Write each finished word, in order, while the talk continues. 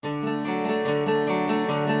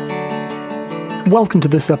Welcome to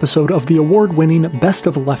this episode of the award-winning Best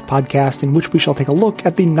of the Left podcast, in which we shall take a look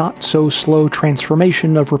at the not-so-slow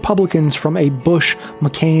transformation of Republicans from a Bush,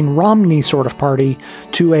 McCain, Romney sort of party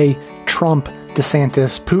to a Trump,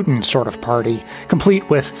 DeSantis, Putin sort of party, complete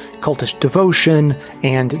with cultish devotion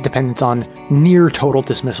and dependence on near-total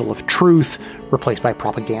dismissal of truth, replaced by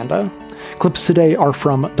propaganda. Clips today are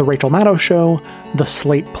from The Rachel Maddow Show, The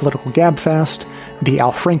Slate Political Gabfest, The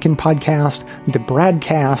Al Franken Podcast, The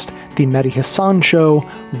Bradcast, The Mehdi Hassan Show,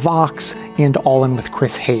 Vox, and All In with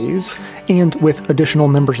Chris Hayes, and with additional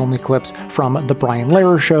members-only clips from The Brian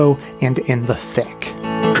Lehrer Show and In the Thick.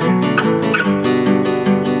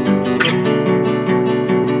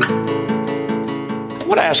 I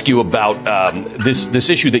want to ask you about this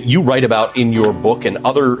issue that you write about in your book and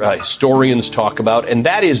other historians talk about, and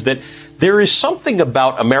that is that there is something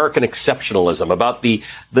about American exceptionalism, about the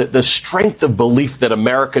strength of belief that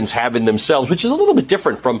Americans have in themselves, which is a little bit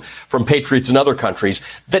different from patriots in other countries,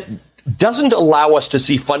 that doesn't allow us to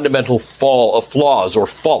see fundamental flaws or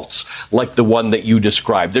faults like the one that you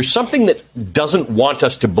described. There's something that doesn't want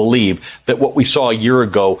us to believe that what we saw a year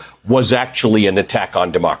ago was actually an attack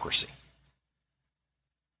on democracy.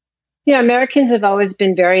 Yeah, Americans have always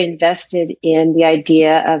been very invested in the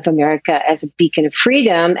idea of America as a beacon of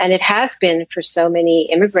freedom, and it has been for so many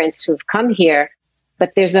immigrants who have come here.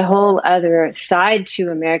 But there's a whole other side to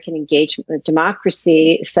American engagement with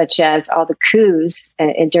democracy, such as all the coups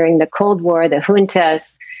during the Cold War, the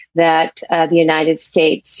juntas that the United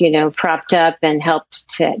States, propped up and helped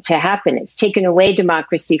to happen. It's taken away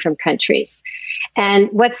democracy from countries. And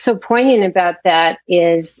what's so poignant about that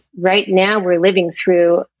is right now we're living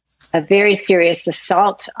through a very serious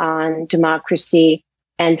assault on democracy.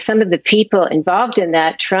 And some of the people involved in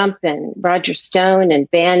that, Trump and Roger Stone and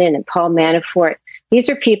Bannon and Paul Manafort, these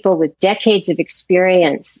are people with decades of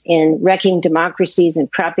experience in wrecking democracies and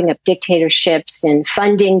propping up dictatorships and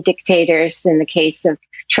funding dictators in the case of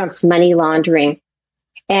Trump's money laundering.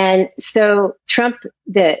 And so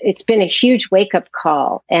it's been a huge wake-up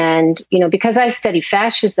call. And, because I study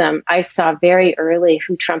fascism, I saw very early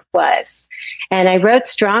who Trump was. And I wrote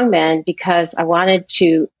Strongman because I wanted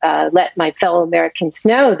to let my fellow Americans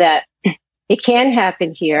know that it can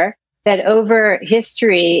happen here, that over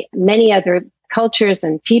history, many other cultures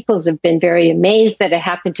and peoples have been very amazed that it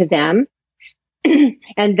happened to them,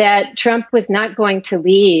 and that Trump was not going to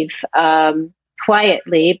leave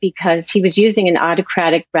quietly because he was using an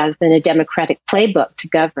autocratic rather than a democratic playbook to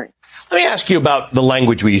govern. Let me ask you about the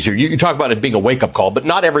language we use here. You talk about it being a wake-up call, but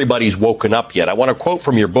not everybody's woken up yet. I want to quote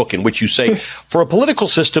from your book in which you say, for a political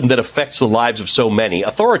system that affects the lives of so many,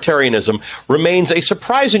 authoritarianism remains a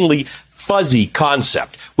surprisingly fuzzy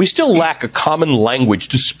concept. We still lack a common language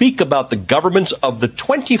to speak about the governments of the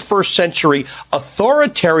 21st century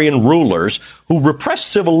authoritarian rulers who repress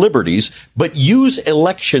civil liberties but use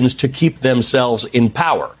elections to keep themselves in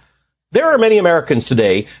power. There are many Americans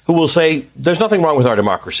today who will say there's nothing wrong with our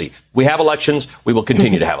democracy. We have elections. We will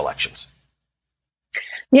continue to have elections.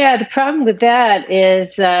 Yeah, the problem with that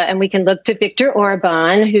is, and we can look to Viktor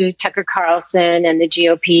Orban, who Tucker Carlson and the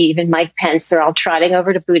GOP, even Mike Pence, they're all trotting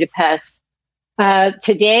over to Budapest.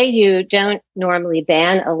 Today, you don't normally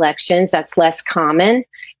ban elections. That's less common.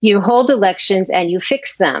 You hold elections and you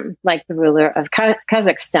fix them, like the ruler of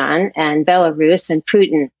Kazakhstan and Belarus and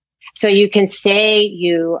Putin. So you can say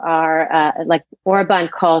you are, like Orban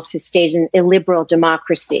calls his state an illiberal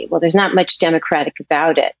democracy. Well, there's not much democratic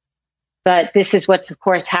about it. But this is what's, of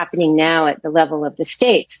course, happening now at the level of the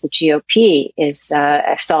states. The GOP is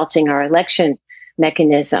assaulting our election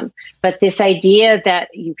mechanism. But this idea that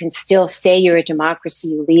you can still say you're a democracy,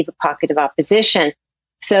 you leave a pocket of opposition.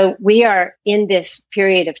 So we are in this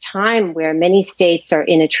period of time where many states are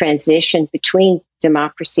in a transition between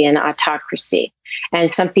democracy and autocracy.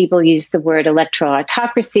 And some people use the word electoral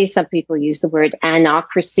autocracy. Some people use the word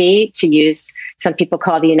anocracy some people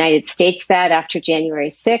call the United States that after January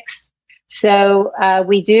 6th. So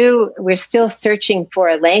we're still searching for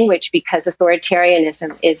a language because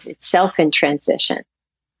authoritarianism is itself in transition.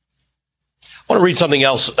 I want to read something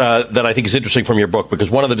else that I think is interesting from your book, because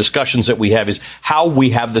one of the discussions that we have is how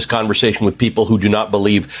we have this conversation with people who do not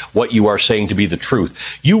believe what you are saying to be the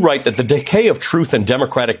truth. You write that the decay of truth and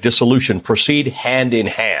democratic dissolution proceed hand in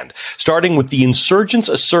hand, starting with the insurgent's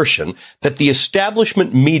assertion that the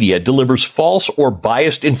establishment media delivers false or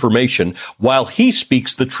biased information while he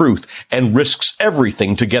speaks the truth and risks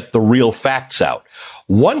everything to get the real facts out.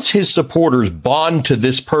 Once his supporters bond to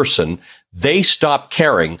this person, they stop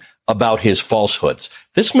caring about his falsehoods.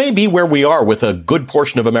 This may be where we are with a good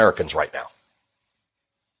portion of Americans right now.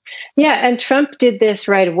 Yeah, and Trump did this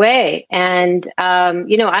right away. And,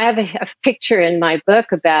 I have a picture in my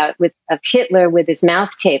book of Hitler with his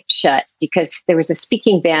mouth taped shut because there was a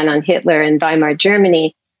speaking ban on Hitler in Weimar,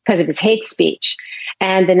 Germany because of his hate speech.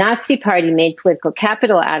 And the Nazi Party made political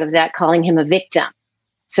capital out of that, calling him a victim.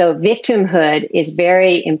 So victimhood is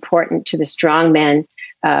very important to the strongman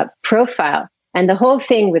profile. And the whole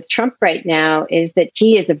thing with Trump right now is that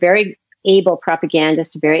he is a very able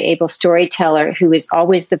propagandist, a very able storyteller who is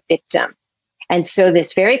always the victim. And so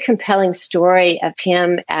this very compelling story of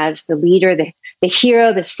him as the leader, the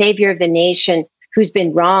hero, the savior of the nation who's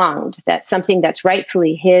been wronged, that something that's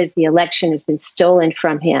rightfully his, the election has been stolen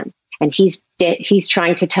from him. And he's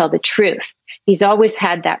trying to tell the truth. He's always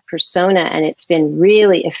had that persona, and it's been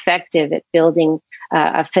really effective at building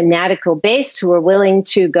a fanatical base who are willing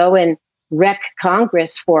to go and wreck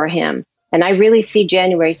Congress for him. And I really see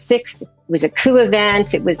January 6th was a coup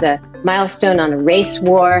event. It was a milestone on a race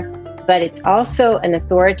war, but it's also an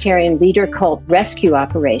authoritarian leader cult rescue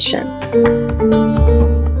operation.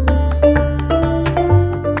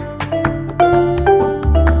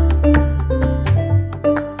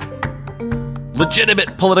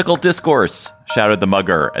 Legitimate political discourse, shouted the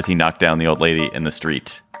mugger as he knocked down the old lady in the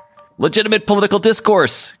street. Legitimate political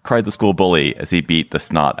discourse, cried the school bully as he beat the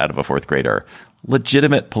snot out of a fourth grader.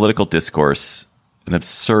 Legitimate political discourse, an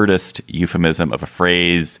absurdist euphemism of a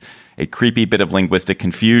phrase, a creepy bit of linguistic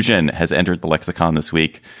confusion has entered the lexicon this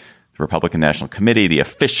week. The Republican National Committee, the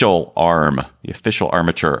official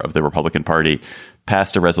armature of the Republican Party,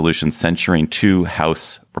 passed a resolution censuring two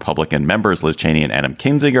House Republican members, Liz Cheney and Adam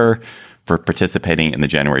Kinzinger, for participating in the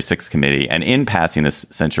January 6th committee. And in passing this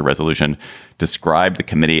censure resolution, described the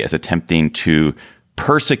committee as attempting to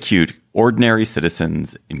persecute ordinary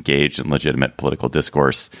citizens engaged in legitimate political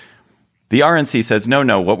discourse. The RNC says,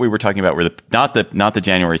 no, what we were talking about were not the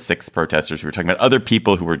January 6th protesters. We were talking about other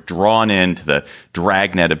people who were drawn into the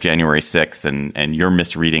dragnet of January 6th, and you're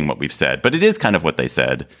misreading what we've said. But it is kind of what they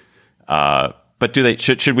said. But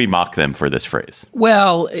should we mock them for this phrase?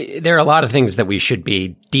 Well, there are a lot of things that we should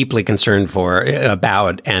be deeply concerned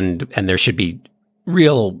about, and there should be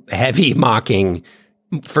real heavy mocking.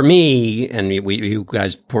 For me, and you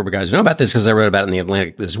guys, poor guys, know about this because I wrote about it in The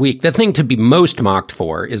Atlantic this week. The thing to be most mocked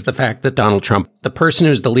for is the fact that Donald Trump, the person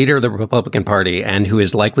who's the leader of the Republican Party and who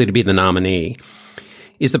is likely to be the nominee,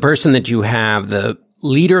 is the person that you have the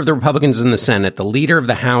leader of the Republicans in the Senate, the leader of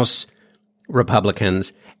the House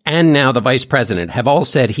Republicans, and now the vice president have all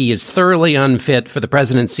said he is thoroughly unfit for the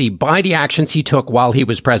presidency by the actions he took while he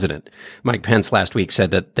was president. Mike Pence last week said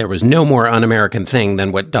that there was no more un-American thing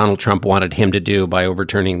than what Donald Trump wanted him to do by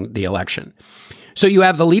overturning the election. So you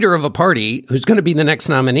have the leader of a party who's going to be the next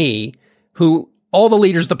nominee, who all the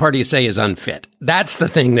leaders of the party say is unfit. That's the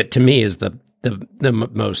thing that to me is the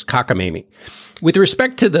most cockamamie. With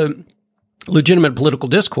respect to the legitimate political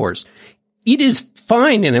discourse, it is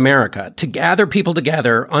fine in America to gather people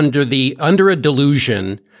together under a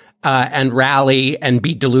delusion and rally and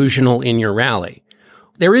be delusional in your rally.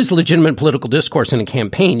 There is legitimate political discourse in a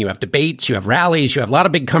campaign. You have debates, you have rallies, you have a lot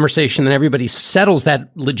of big conversation, and everybody settles that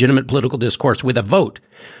legitimate political discourse with a vote.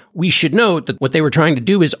 We should note that what they were trying to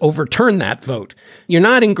do is overturn that vote. You're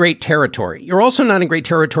not in great territory. You're also not in great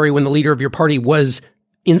territory when the leader of your party was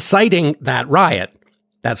inciting that riot.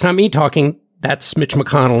 That's not me talking. That's Mitch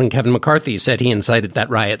McConnell and Kevin McCarthy said he incited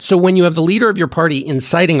that riot. So when you have the leader of your party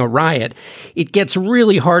inciting a riot, it gets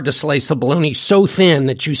really hard to slice the bologna so thin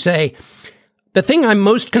that you say, the thing I'm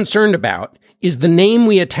most concerned about is the name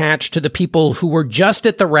we attach to the people who were just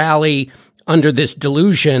at the rally under this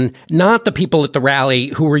delusion, not the people at the rally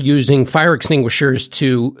who were using fire extinguishers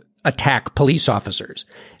to attack police officers.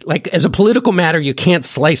 Like, as a political matter, you can't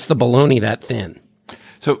slice the bologna that thin.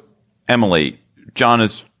 So, Emily, John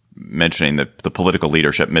is mentioning that the political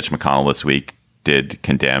leadership, Mitch McConnell this week, did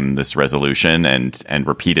condemn this resolution and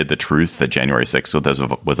repeated the truth that January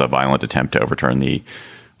 6th was a violent attempt to overturn the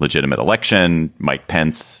legitimate election. Mike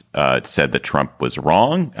Pence said that Trump was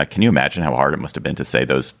wrong. Can you imagine how hard it must have been to say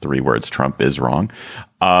those three words, Trump is wrong?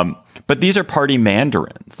 But these are party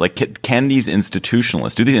mandarins. Like, can these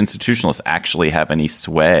institutionalists, do these institutionalists actually have any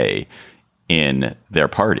sway in their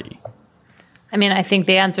party? I mean, I think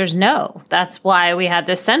the answer is no. That's why we had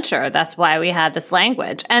this censure. That's why we had this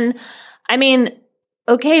language. And I mean,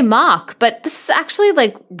 okay, mock, but this is actually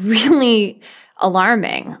like really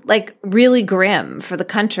alarming, like really grim for the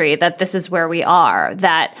country that this is where we are,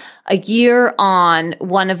 that a year on,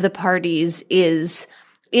 one of the parties is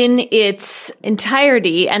in its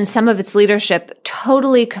entirety and some of its leadership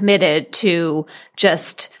totally committed to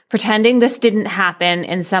just pretending this didn't happen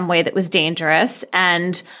in some way that was dangerous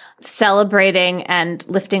and celebrating and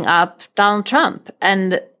lifting up Donald Trump.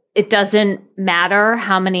 And it doesn't matter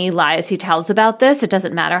how many lies he tells about this. It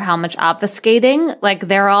doesn't matter how much obfuscating. Like,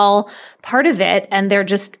 they're all part of it, and they're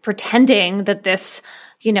just pretending that this,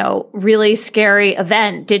 really scary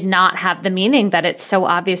event did not have the meaning that it so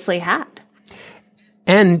obviously had.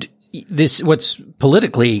 And what's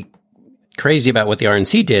politically crazy about what the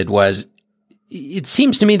RNC did was, it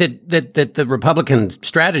seems to me that the Republican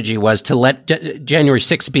strategy was to let January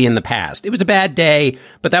 6th be in the past. It was a bad day,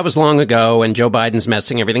 but that was long ago, and Joe Biden's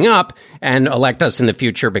messing everything up, and elect us in the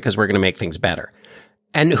future because we're going to make things better.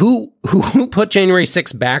 And who put January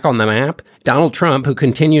 6th back on the map? Donald Trump, who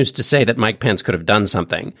continues to say that Mike Pence could have done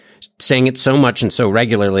something, saying it so much and so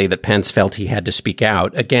regularly that Pence felt he had to speak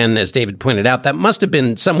out. Again, as David pointed out, that must have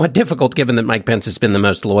been somewhat difficult given that Mike Pence has been the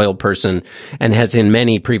most loyal person and has, in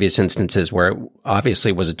many previous instances where it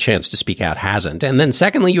obviously was a chance to speak out, hasn't. And then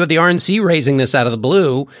secondly, you have the RNC raising this out of the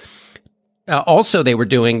blue. Also, they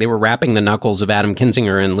were wrapping the knuckles of Adam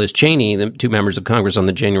Kinzinger and Liz Cheney, the two members of Congress on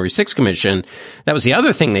the January 6th Commission. That was the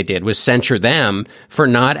other thing they did, was censure them for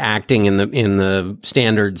not acting in the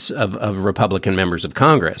standards of Republican members of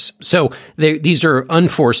Congress. So these are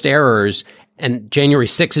unforced errors, and January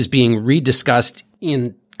 6th is being rediscussed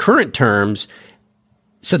in current terms.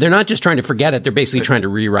 So they're not just trying to forget it; they're basically trying to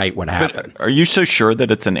rewrite what happened. Are you so sure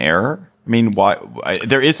that it's an error? I mean, why?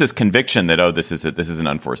 There is this conviction that, this is an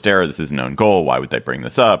unforced error. This is a known goal. Why would they bring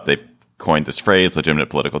this up? They've coined this phrase,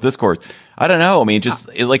 legitimate political discourse. I don't know. I mean,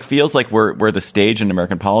 it feels like we're the stage in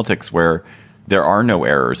American politics where there are no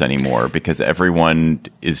errors anymore because everyone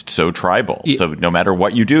is so tribal. So no matter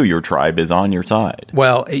what you do, your tribe is on your side.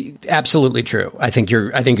 Well, absolutely true. I think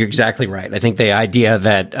you're exactly right. I think the idea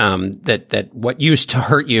that that what used to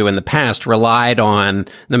hurt you in the past relied on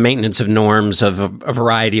the maintenance of norms of a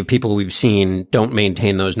variety of people we've seen don't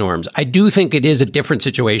maintain those norms. I do think it is a different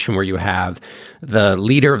situation where you have the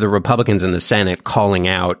leader of the Republicans in the Senate calling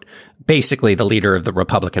out basically the leader of the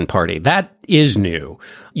Republican Party. That is new.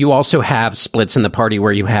 You also have splits in the party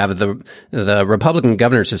where you have the Republican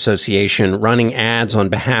Governors Association running ads on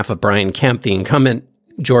behalf of Brian Kemp, the incumbent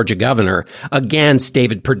Georgia governor, against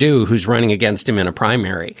David Perdue, who's running against him in a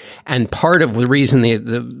primary. And part of the reason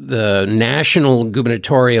the National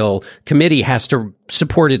Gubernatorial Committee has to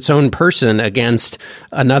support its own person against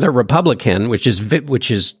another Republican, which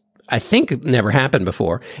is I think never happened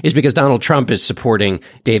before, is because Donald Trump is supporting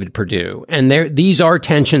David Perdue. And these are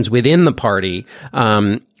tensions within the party,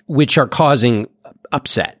 which are causing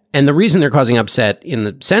upset. And the reason they're causing upset in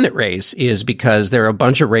the Senate race is because there are a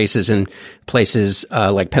bunch of races in places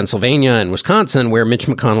like Pennsylvania and Wisconsin where Mitch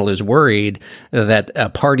McConnell is worried that a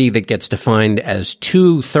party that gets defined as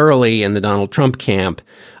too thoroughly in the Donald Trump camp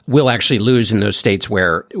will actually lose in those states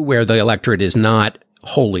where the electorate is not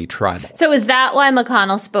wholly tribal. So is that why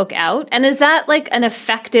McConnell spoke out? And is that like an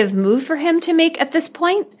effective move for him to make at this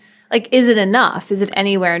point? Like, is it enough? Is it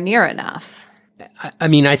anywhere near enough? I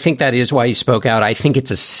mean, I think that is why he spoke out. I think it's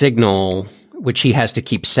a signal which he has to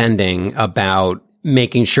keep sending about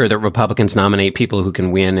making sure that Republicans nominate people who can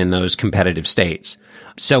win in those competitive states.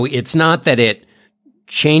 So it's not that it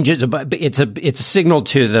changes, but it's a signal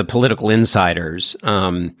to the political insiders.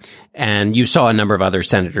 And you saw a number of other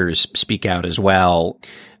senators speak out as well,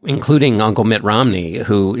 including Uncle Mitt Romney,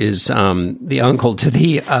 who is the uncle to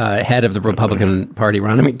the head of the Republican Party,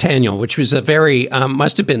 Ronna McDaniel, which was a very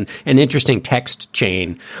must have been an interesting text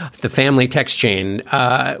chain, the family text chain.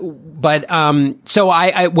 So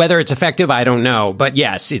I whether it's effective, I don't know. But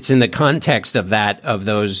yes, it's in the context of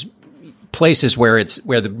those places where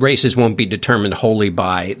the races won't be determined wholly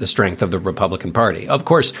by the strength of the Republican Party. Of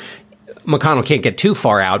course, McConnell can't get too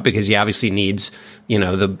far out because he obviously needs,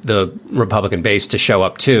 the Republican base to show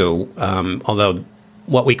up too. Although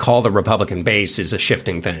what we call the Republican base is a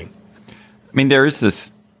shifting thing. I mean, there is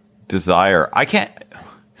this desire.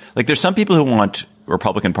 There's some people who want a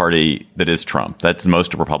Republican Party that is Trump. That's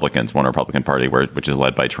most Republicans want a Republican Party which is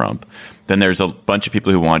led by Trump. Then there's a bunch of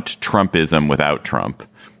people who want Trumpism without Trump,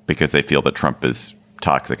 because they feel that Trump is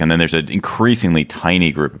toxic. And then there's an increasingly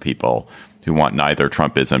tiny group of people who want neither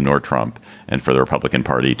Trumpism nor Trump, and for the Republican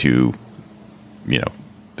Party to,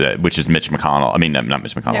 which is Mitch McConnell. I mean, not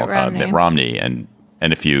Mitch McConnell, Mitt Romney and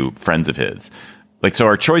a few friends of his. So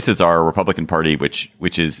our choices are a Republican Party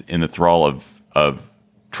which is in the thrall of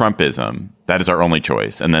Trumpism. That is our only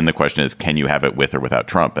choice. And then the question is, can you have it with or without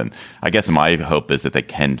Trump? And I guess my hope is that they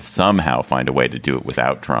can somehow find a way to do it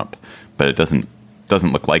without Trump, but it doesn't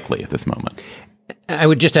look likely at this moment. I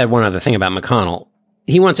would just add one other thing about McConnell.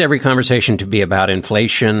 He wants every conversation to be about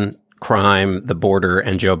inflation, crime, the border,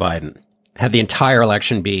 and Joe Biden. Have the entire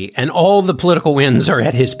election be, and all the political wins are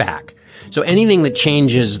at his back. So anything that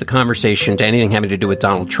changes the conversation to anything having to do with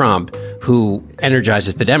Donald Trump, who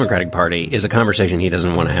energizes the Democratic Party, is a conversation he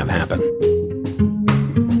doesn't want to have happen.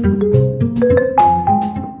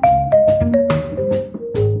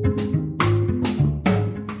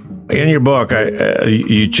 In your book,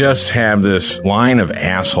 you just have this line of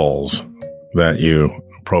assholes that you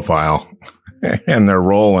profile and their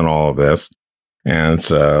role in all of this. And it's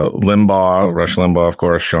Limbaugh, Rush Limbaugh, of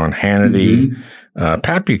course, Sean Hannity,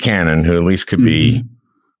 Pat Buchanan, who at least could be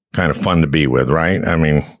kind of fun to be with, right? I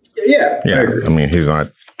mean, yeah. I mean, he's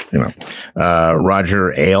not,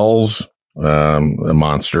 Roger Ailes, a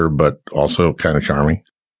monster, but also kind of charming.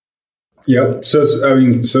 Yep. So, I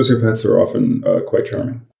mean, sociopaths are often quite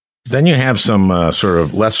charming. Then you have some sort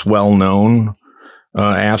of less well-known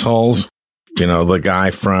assholes. You know, the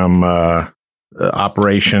guy from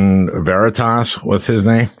Operation Veritas, what's his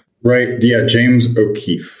name? Right. Yeah, James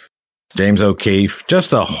O'Keefe.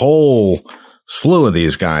 Just a whole slew of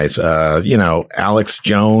these guys. Alex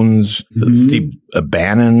Jones, Steve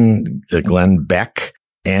Bannon, Glenn Beck,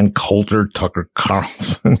 Ann Coulter, Tucker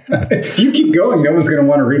Carlson. If you keep going, no one's going to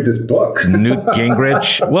want to read this book. Newt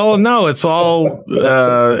Gingrich. Well, no, it's all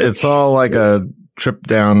like a trip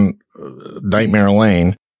down nightmare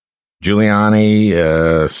lane.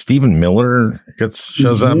 Giuliani, Stephen Miller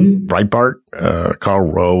shows up, Breitbart,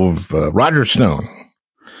 Karl Rove, Roger Stone.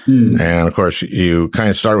 And of course, you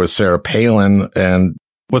kind of start with Sarah Palin. And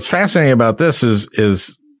what's fascinating about this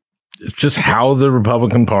is just how the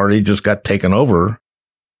Republican Party just got taken over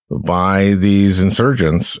by these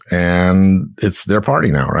insurgents, and it's their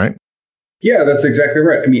party now, right? Yeah, that's exactly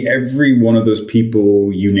right. I mean, every one of those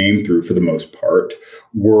people you named through, for the most part,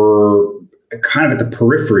 were kind of at the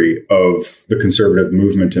periphery of the conservative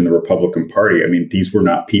movement in the Republican Party. I mean, these were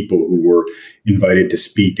not people who were invited to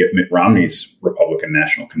speak at Mitt Romney's Republican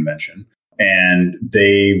National Convention. And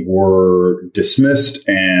they were dismissed,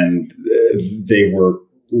 and they were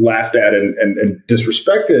laughed at and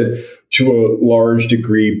disrespected to a large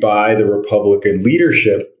degree by the Republican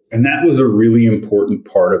leadership. And that was a really important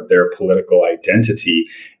part of their political identity,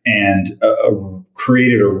 and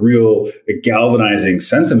created a real galvanizing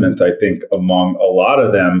sentiment, I think, among a lot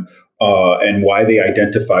of them, and why they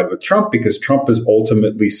identified with Trump, because Trump is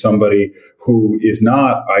ultimately somebody who is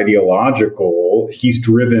not ideological. He's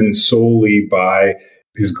driven solely by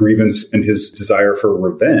his grievance and his desire for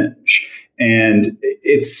revenge. And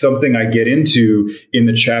it's something I get into in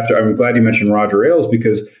the chapter. I'm glad you mentioned Roger Ailes,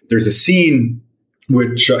 because there's a scene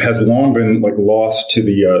which has long been lost to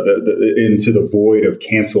the into the void of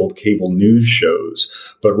canceled cable news shows.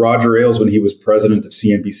 But Roger Ailes, when he was president of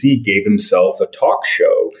CNBC, gave himself a talk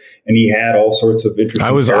show, and he had all sorts of interesting.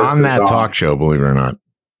 I was on that talk show, believe it or not.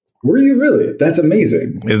 Were you really? That's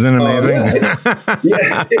amazing. Isn't it amazing?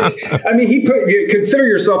 Yeah. I mean, consider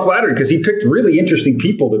yourself flattered, because he picked really interesting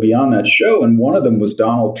people to be on that show. And one of them was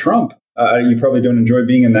Donald Trump. You probably don't enjoy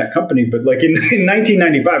being in that company, but in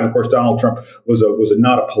 1995, of course, Donald Trump was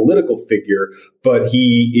not a political figure, but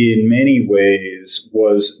he, in many ways,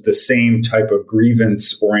 was the same type of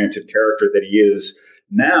grievance-oriented character that he is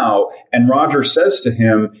now. And Roger says to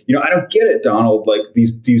him, I don't get it, Donald.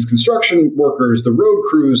 These construction workers, the road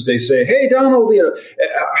crews, they say, "Hey, Donald,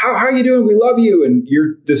 how are you doing? We love you. And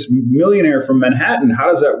you're this millionaire from Manhattan. How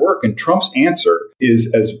does that work?" And Trump's answer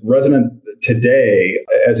is as resonant today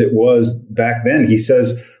as it was back then. He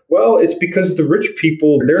says, "Well, it's because the rich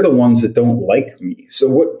people, they're the ones that don't like me." So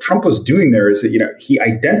what Trump was doing there is that, he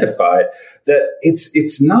identified that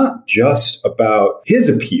it's not just about his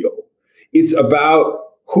appeal. It's about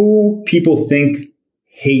who people think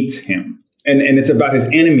hates him. And it's about his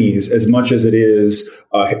enemies as much as it is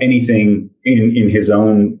anything in his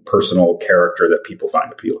own personal character that people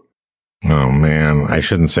find appealing. Oh, man. I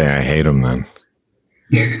shouldn't say I hate him then.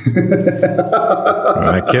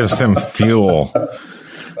 That gives them fuel.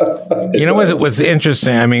 What's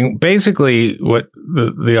interesting? I mean, basically what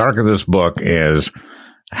the arc of this book is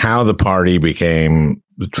how the party became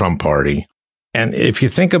the Trump party. And if you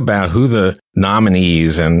think about who the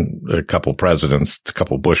nominees and a couple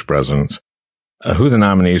Bush presidents, who the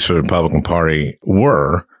nominees for the Republican Party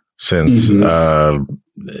were since,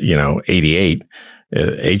 88,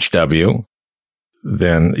 HW,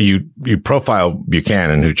 then you profile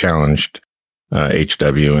Buchanan, who challenged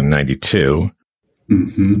HW in 92.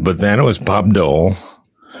 But then it was Bob Dole.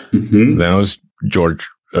 Then it was George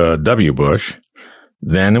W. Bush.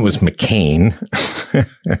 Then it was McCain.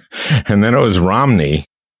 And then it was Romney.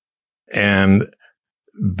 And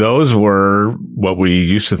those were what we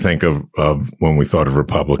used to think of when we thought of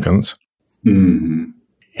Republicans. And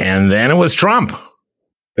then it was Trump.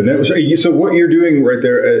 And then so what you're doing right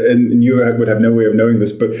there, and you would have no way of knowing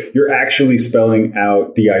this, but you're actually spelling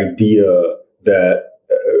out the idea that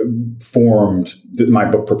formed my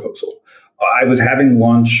book proposal. I was having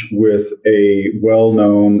lunch with a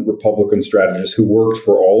well-known Republican strategist who worked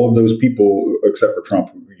for all of those people, except for Trump,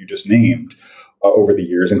 who you just named, over the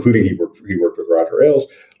years, including he worked with Roger Ailes.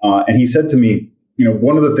 And he said to me,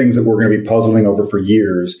 one of the things that we're going to be puzzling over for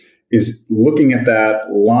years is looking at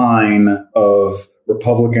that line of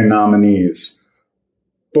Republican nominees,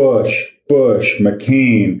 Bush,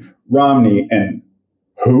 McCain, Romney, and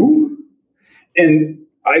who? And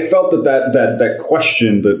I felt that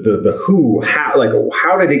question, the who,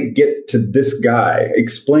 how did it get to this guy?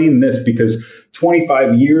 Explain this, because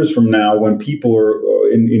 25 years from now, when people are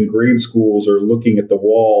in grade schools are looking at the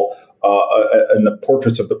wall and the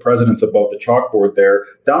portraits of the presidents above the chalkboard there,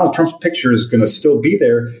 Donald Trump's picture is going to still be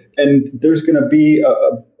there. And there's going to be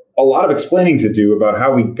a lot of explaining to do about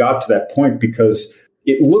how we got to that point, because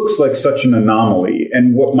it looks like such an anomaly.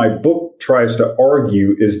 And what my book tries to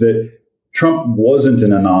argue is that Trump wasn't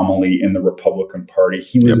an anomaly in the Republican Party.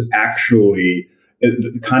 He was actually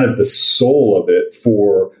kind of the soul of it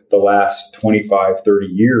for the last 25, 30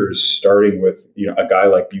 years, starting with a guy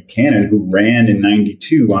like Buchanan, who ran in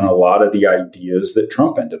 92 on a lot of the ideas that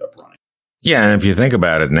Trump ended up running. Yeah, and if you think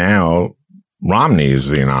about it now, Romney is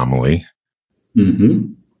the anomaly.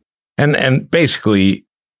 Mm-hmm. And basically,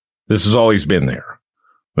 this has always been there.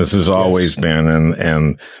 This has always been,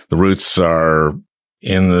 and the roots are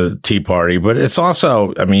in the Tea Party, but it's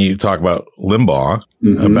also, you talk about Limbaugh,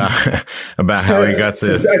 about how he got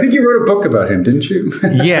this. I think you wrote a book about him, didn't you?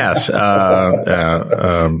 Yes.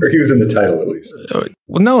 Or he was in the title, at least.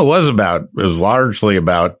 Well, no, it was largely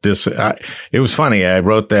about this. It was funny. I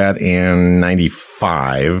wrote that in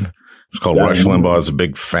 95. It's called Rush Limbaugh's A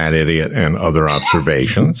Big Fat Idiot and Other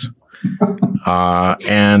Observations.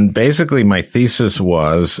 And basically my thesis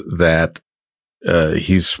was that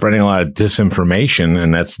he's spreading a lot of disinformation,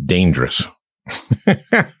 and that's dangerous.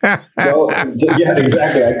 Well, yeah,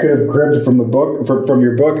 exactly. I could have cribbed from the book, from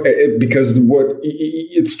your book, because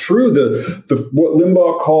it's true. What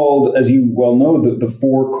Limbaugh called, as you well know, the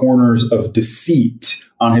four corners of deceit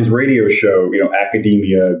on his radio show,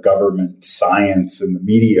 academia, government, science, and the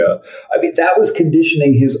media. That was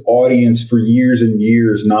conditioning his audience for years and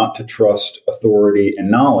years not to trust authority and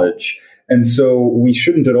knowledge. And so we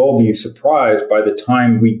shouldn't at all be surprised by the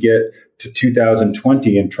time we get to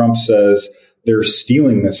 2020 and Trump says they're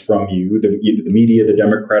stealing this from you, the media, the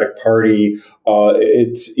Democratic Party.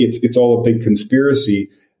 It's all a big conspiracy.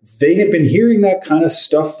 They had been hearing that kind of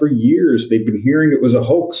stuff for years. They've been hearing it was a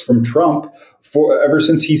hoax from Trump ever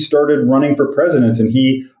since he started running for president. And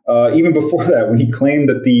he, even before that, when he claimed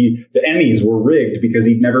that the Emmys were rigged because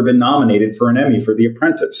he'd never been nominated for an Emmy for The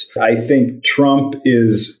Apprentice. I think Trump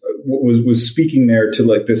was speaking there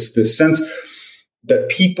to this sense that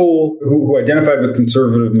people who identified with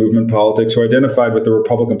conservative movement politics, who identified with the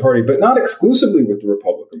Republican Party, but not exclusively with the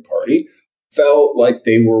Republican Party, felt like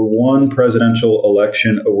they were one presidential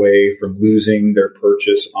election away from losing their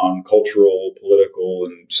purchase on cultural, political,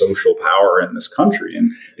 and social power in this country.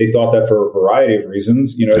 And they thought that for a variety of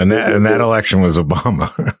reasons. And that election was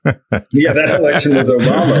Obama. Yeah, that election was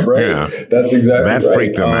Obama, right? Yeah. That's exactly right. That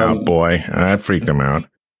freaked them out, boy. That freaked them out.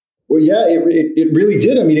 Well, yeah, it really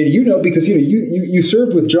did. Because you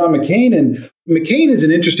served with John McCain, and McCain is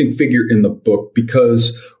an interesting figure in the book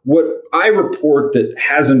because what I report that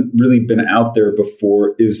hasn't really been out there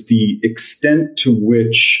before is the extent to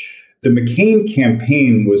which the McCain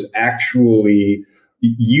campaign was actually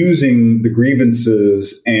using the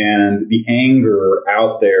grievances and the anger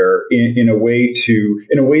out there in a way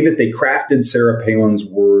that they crafted Sarah Palin's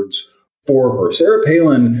words for her. Sarah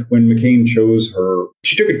Palin, when McCain chose her,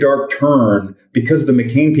 she took a dark turn because the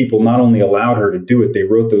McCain people not only allowed her to do it, they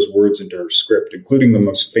wrote those words into her script, including the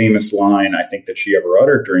most famous line I think that she ever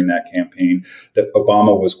uttered during that campaign, that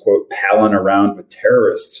Obama was, quote, palling around with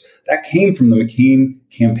terrorists. That came from the McCain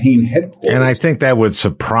campaign headquarters. And I think that would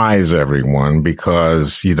surprise everyone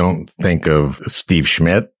because you don't think of Steve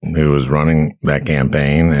Schmidt, who was running that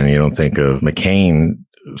campaign, and you don't think of McCain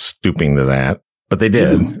stooping to that, but they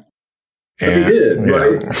did. Mm-hmm. But they did,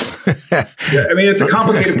 right? Yeah, it's a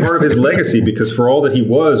complicated part of his legacy because for all that he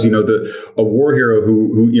was, a war hero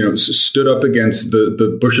who stood up against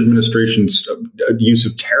the Bush administration's use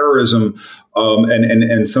of terrorism,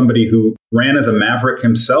 and somebody who ran as a maverick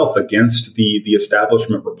himself against the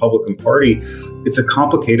establishment Republican Party. It's a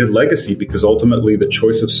complicated legacy because ultimately the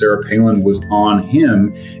choice of Sarah Palin was on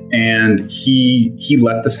him, and he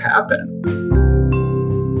let this happen.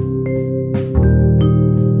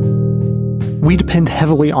 We depend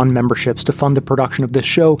heavily on memberships to fund the production of this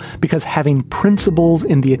show because having principles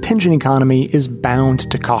in the attention economy is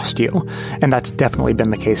bound to cost you, and that's definitely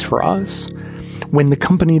been the case for us. When the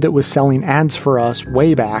company that was selling ads for us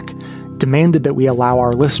way back demanded that we allow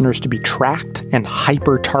our listeners to be tracked and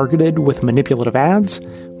hyper-targeted with manipulative ads,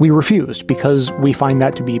 we refused because we find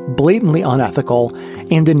that to be blatantly unethical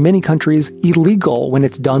and in many countries illegal when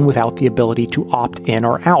it's done without the ability to opt in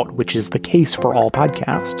or out, which is the case for all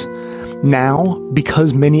podcasts. Now,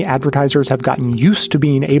 because many advertisers have gotten used to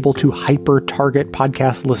being able to hyper-target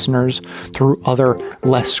podcast listeners through other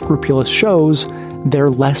less scrupulous shows,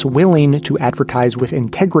 they're less willing to advertise with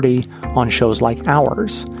integrity on shows like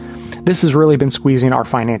ours. This has really been squeezing our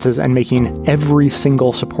finances and making every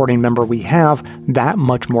single supporting member we have that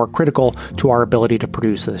much more critical to our ability to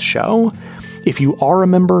produce this show. If you are a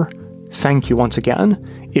member, thank you once again.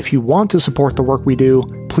 If you want to support the work we do,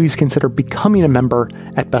 please consider becoming a member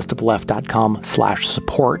at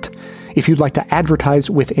bestoftheleft.com/support. If you'd like to advertise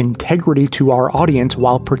with integrity to our audience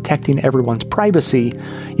while protecting everyone's privacy,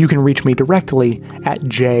 you can reach me directly at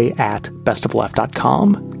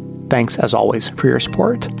j@bestoftheleft.com. Thanks, as always, for your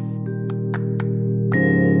support.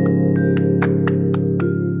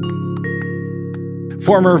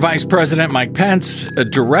 Former Vice President Mike Pence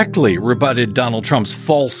directly rebutted Donald Trump's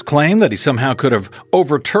false claim that he somehow could have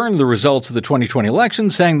overturned the results of the 2020 election,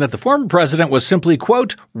 saying that the former president was simply,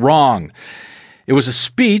 quote, wrong. It was a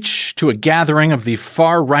speech to a gathering of the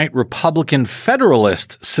far-right Republican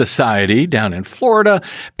Federalist Society down in Florida.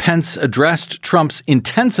 Pence addressed Trump's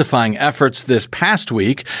intensifying efforts this past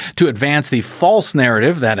week to advance the false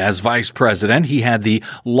narrative that as vice president, he had the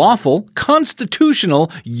lawful,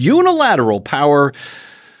 constitutional, unilateral power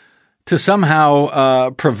to somehow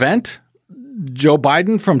prevent Joe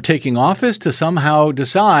Biden from taking office, to somehow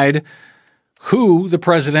decide who the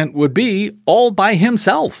president would be all by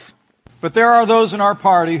himself. But there are those in our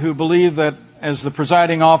party who believe that as the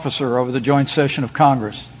presiding officer over the joint session of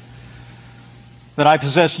Congress, that I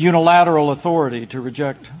possess unilateral authority to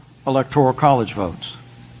reject electoral college votes.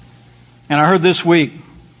 And I heard this week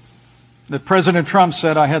that President Trump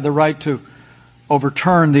said I had the right to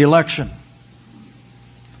overturn the election.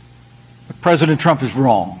 But President Trump is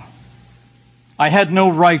wrong. I had no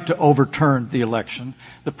right to overturn the election.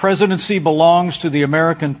 The presidency belongs to the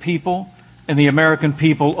American people and the American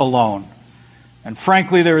people alone. And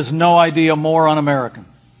frankly, there is no idea more un-American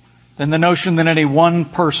than the notion that any one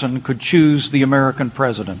person could choose the American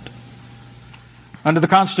president. Under the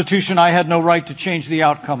Constitution, I had no right to change the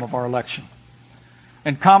outcome of our election.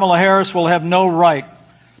 And Kamala Harris will have no right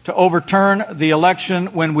to overturn the election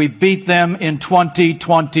when we beat them in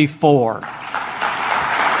 2024.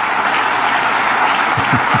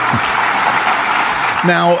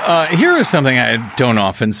 Now, here is something I don't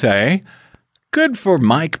often say. Good for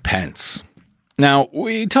Mike Pence. Now,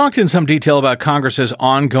 we talked in some detail about Congress's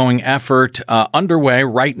ongoing effort underway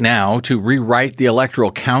right now to rewrite the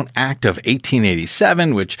Electoral Count Act of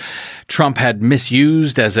 1887, which Trump had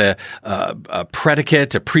misused as a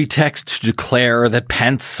predicate, a pretext to declare that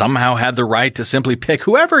Pence somehow had the right to simply pick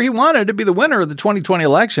whoever he wanted to be the winner of the 2020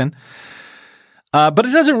 election. But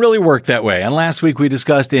it doesn't really work that way. And last week we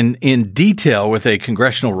discussed in detail with a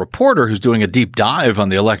congressional reporter who's doing a deep dive on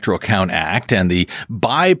the Electoral Count Act and the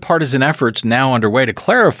bipartisan efforts now underway to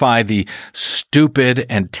clarify the stupid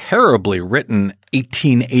and terribly written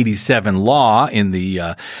 1887 law in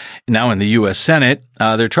the now in the U.S. Senate.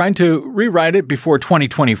 They're trying to rewrite it before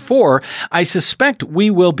 2024. I suspect we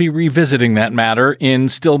will be revisiting that matter in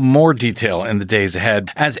still more detail in the days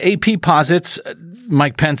ahead. As AP posits,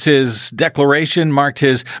 Mike Pence's declaration marked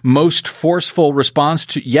his most forceful response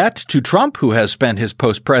to Trump, who has spent his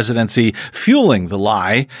post-presidency fueling the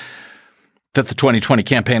lie that the 2020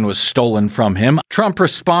 campaign was stolen from him. Trump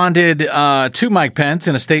responded to Mike Pence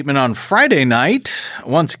in a statement on Friday night,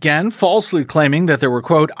 once again falsely claiming that there were,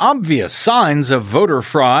 quote, obvious signs of voter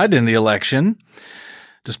fraud in the election.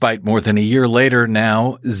 Despite more than a year later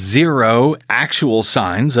now, zero actual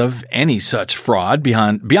signs of any such fraud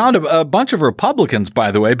beyond a bunch of Republicans,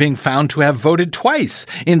 by the way, being found to have voted twice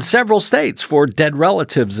in several states for dead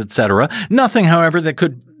relatives, etc. Nothing, however, that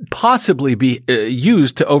could possibly be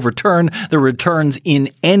used to overturn the returns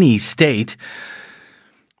in any state.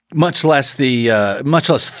 much less three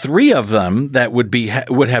of them that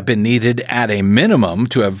would have been needed at a minimum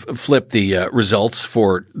to have flipped the results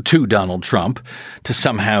to Donald Trump to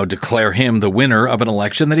somehow declare him the winner of an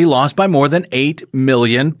election that he lost by more than 8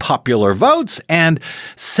 million popular votes and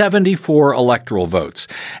 74 electoral votes.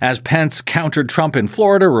 As Pence countered Trump in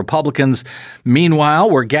Florida, Republicans, meanwhile,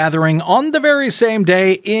 were gathering on the very same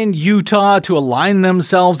day in Utah to align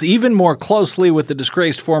themselves even more closely with the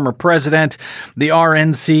disgraced former president. The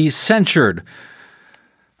RNC censured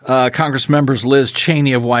Congress members Liz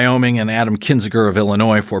Cheney of Wyoming and Adam Kinzinger of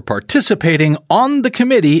Illinois for participating on the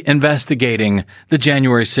committee investigating the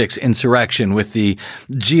January 6th insurrection, with the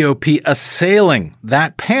GOP assailing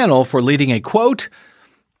that panel for leading a, quote,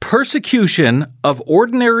 persecution of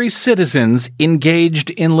ordinary citizens engaged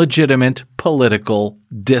in legitimate political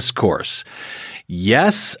discourse.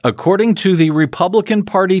 Yes, according to the Republican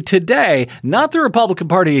Party today, not the Republican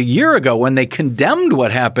Party a year ago when they condemned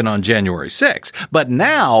what happened on January 6th, but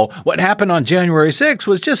now what happened on January 6th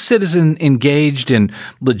was just citizens engaged in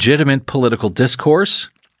legitimate political discourse.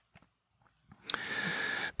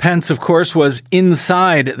 Pence, of course, was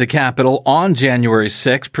inside the Capitol on January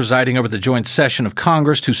 6th, presiding over the joint session of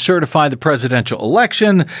Congress to certify the presidential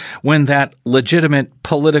election, when that legitimate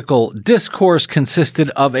political discourse consisted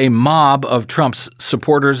of a mob of Trump's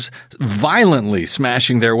supporters violently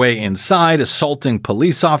smashing their way inside, assaulting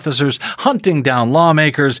police officers, hunting down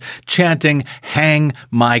lawmakers, chanting, "Hang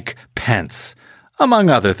Mike Pence," among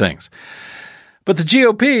other things. But the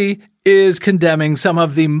GOP is condemning some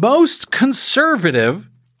of the most conservative,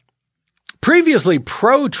 previously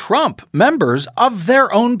pro-Trump members of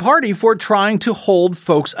their own party for trying to hold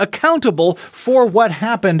folks accountable for what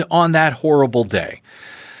happened on that horrible day.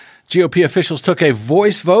 GOP officials took a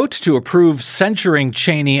voice vote to approve censuring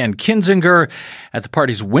Cheney and Kinzinger at the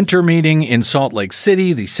party's winter meeting in Salt Lake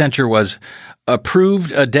City. The censure was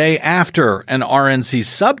approved a day after an RNC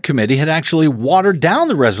subcommittee had actually watered down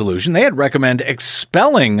the resolution. They had recommended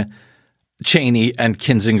expelling Cheney and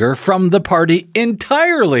Kinzinger from the party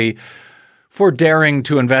entirely for daring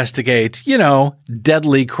to investigate,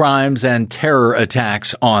 deadly crimes and terror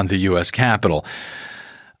attacks on the U.S. Capitol.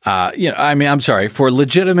 For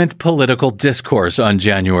legitimate political discourse on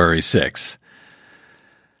January 6th.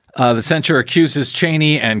 The censure accuses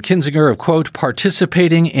Cheney and Kinzinger of, quote,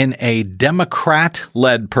 participating in a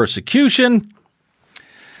Democrat-led persecution.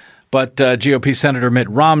 But GOP Senator Mitt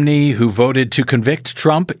Romney, who voted to convict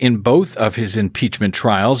Trump in both of his impeachment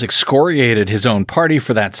trials, excoriated his own party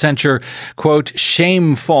for that censure. Quote,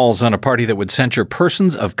 shame falls on a party that would censure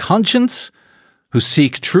persons of conscience who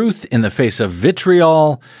seek truth in the face of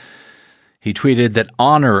vitriol. He tweeted that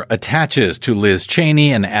honor attaches to Liz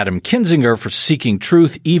Cheney and Adam Kinzinger for seeking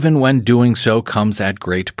truth, even when doing so comes at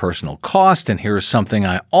great personal cost. And here is something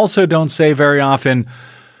I also don't say very often.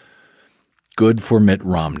 Good for Mitt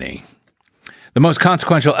Romney. The most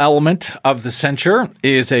consequential element of the censure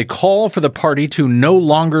is a call for the party to no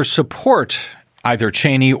longer support either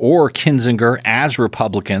Cheney or Kinzinger as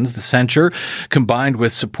Republicans. The censure, combined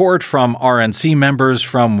with support from RNC members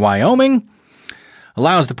from Wyoming,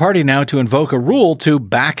 allows the party now to invoke a rule to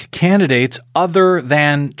back candidates other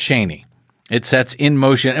than Cheney. It sets in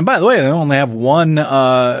motion, and by the way, they only have one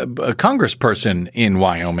congressperson in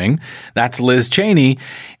Wyoming. That's Liz Cheney,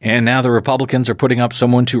 and now the Republicans are putting up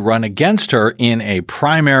someone to run against her in a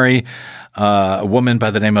primary, a woman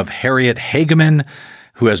by the name of Harriet Hageman,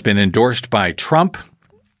 who has been endorsed by Trump.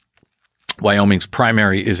 Wyoming's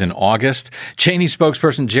primary is in August. Cheney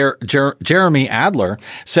spokesperson Jeremy Adler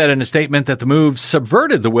said in a statement that the move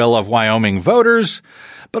subverted the will of Wyoming voters.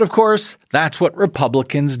 But of course, that's what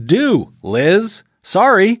Republicans do. Liz,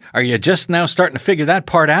 sorry, are you just now starting to figure that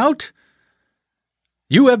part out?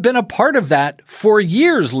 You have been a part of that for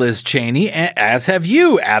years, Liz Cheney, as have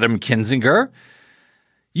you, Adam Kinzinger.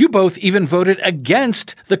 You both even voted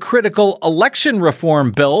against the critical election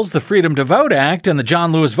reform bills, the Freedom to Vote Act and the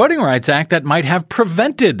John Lewis Voting Rights Act, that might have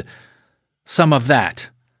prevented some of that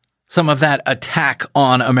attack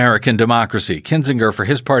on American democracy. Kinzinger, for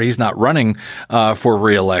his part, he's not running for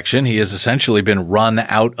re-election. He has essentially been run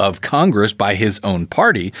out of Congress by his own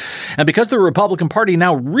party. And because the Republican Party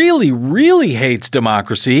now really, really hates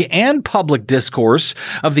democracy and public discourse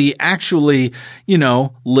of the actually,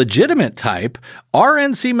 legitimate type,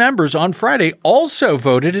 RNC members on Friday also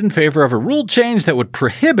voted in favor of a rule change that would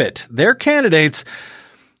prohibit their candidates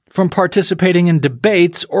from participating in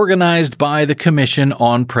debates organized by the Commission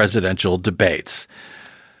on Presidential Debates.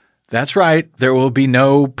 That's right. There will be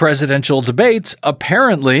no presidential debates,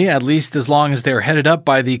 apparently, at least as long as they're headed up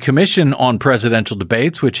by the Commission on Presidential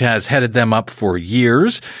Debates, which has headed them up for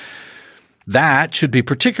years. That should be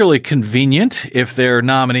particularly convenient if their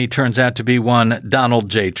nominee turns out to be one Donald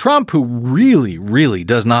J. Trump, who really, really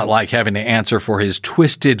does not like having to answer for his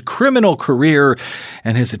twisted criminal career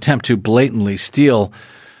and his attempt to blatantly steal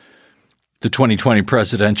the 2020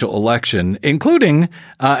 presidential election, including,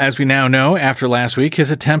 as we now know after last week, his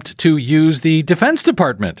attempt to use the Defense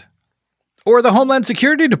Department or the Homeland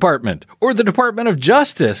Security Department or the Department of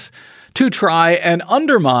Justice to try and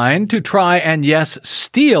undermine, to try and, yes,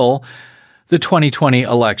 steal the 2020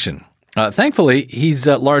 election. Thankfully, he's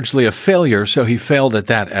largely a failure, so he failed at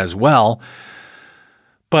that as well.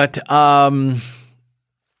 But at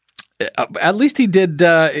least he did.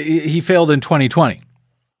 He failed in 2020.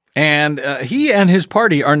 And he and his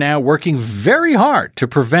party are now working very hard to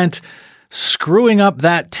prevent screwing up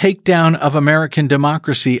that takedown of American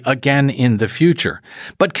democracy again in the future.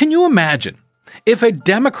 But can you imagine if a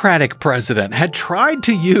Democratic president had tried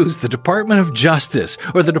to use the Department of Justice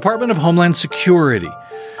or the Department of Homeland Security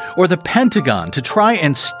or the Pentagon to try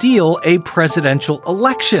and steal a presidential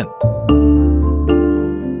election?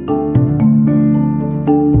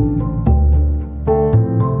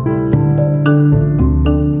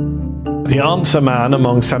 The answer man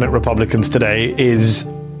among Senate Republicans today is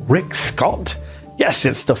Rick Scott. Yes,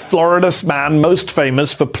 it's the Florida man most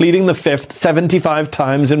famous for pleading the fifth 75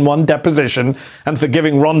 times in one deposition and for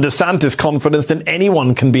giving Ron DeSantis confidence that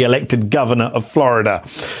anyone can be elected governor of Florida.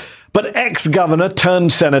 But ex-governor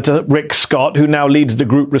turned Senator Rick Scott, who now leads the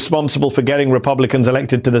group responsible for getting Republicans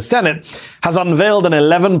elected to the Senate, has unveiled an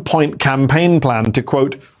 11-point campaign plan to,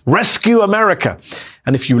 quote, rescue America.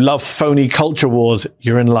 And if you love phony culture wars,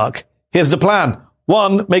 you're in luck. Here's the plan.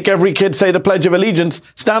 1, make every kid say the Pledge of Allegiance,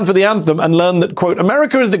 stand for the anthem, and learn that, quote,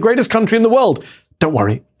 America is the greatest country in the world. Don't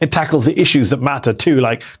worry, it tackles the issues that matter too,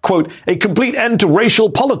 like, quote, a complete end to racial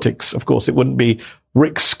politics. Of course, it wouldn't be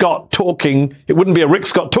Rick Scott talking. It wouldn't be a Rick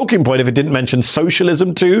Scott talking point if it didn't mention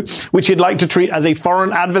socialism too, which he'd like to treat as a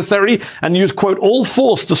foreign adversary and use, quote, all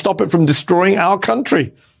force to stop it from destroying our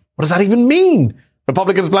country. What does that even mean?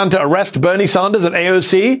 Republicans plan to arrest Bernie Sanders at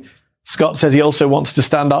AOC. Scott says he also wants to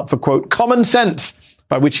stand up for, quote, common sense,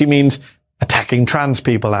 by which he means attacking trans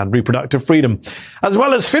people and reproductive freedom, as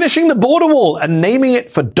well as finishing the border wall and naming it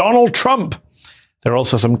for Donald Trump. There are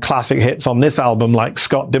also some classic hits on this album, like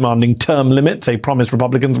Scott demanding term limits, a promise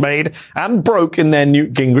Republicans made and broke in their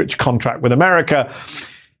Newt Gingrich contract with America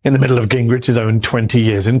in the middle of Gingrich's own 20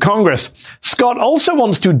 years in Congress. Scott also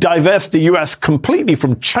wants to divest the U.S. completely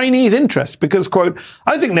from Chinese interests because, quote,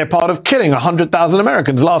 I think they're part of killing 100,000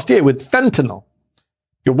 Americans last year with fentanyl.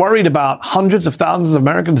 You're worried about hundreds of thousands of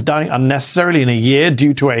Americans dying unnecessarily in a year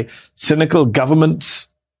due to a cynical government's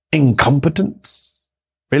incompetence?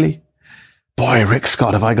 Really? Boy, Rick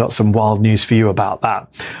Scott, have I got some wild news for you about that.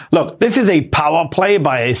 Look, this is a power play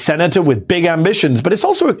by a senator with big ambitions, but it's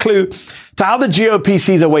also a clue to how the GOP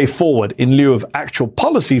sees a way forward in lieu of actual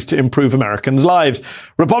policies to improve Americans' lives.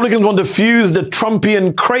 Republicans want to fuse the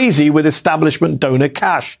Trumpian crazy with establishment donor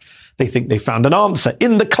cash. They think they found an answer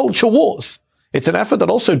in the culture wars. It's an effort that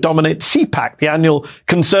also dominates CPAC, the annual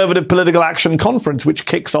Conservative Political Action Conference, which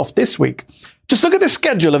kicks off this week. Just look at the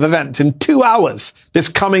schedule of events in 2 hours this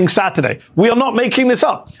coming Saturday. We are not making this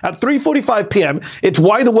up. At 3:45 p.m., it's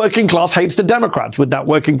Why the Working Class Hates the Democrats with that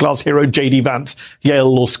working class hero J.D. Vance,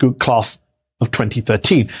 Yale Law School class of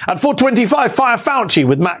 2013. At 4:25, Fire Fauci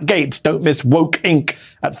with Matt Gaetz. Don't miss Woke Inc.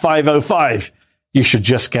 at 5:05. You should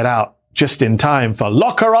just get out just in time for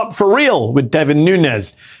Lock Her Up for Real with Devin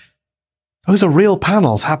Nunes. Those are real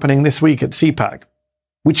panels happening this week at CPAC,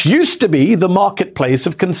 which used to be the marketplace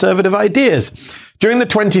of conservative ideas. During the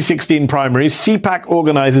 2016 primaries, CPAC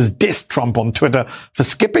organizers dissed Trump on Twitter for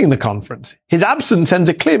skipping the conference. His absence sends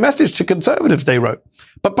a clear message to conservatives, they wrote.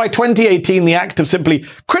 But by 2018, the act of simply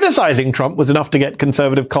criticizing Trump was enough to get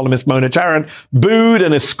conservative columnist Mona Charen booed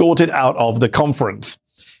and escorted out of the conference.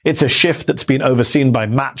 It's a shift that's been overseen by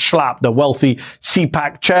Matt Schlapp, the wealthy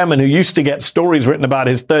CPAC chairman who used to get stories written about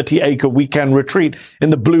his 30-acre weekend retreat in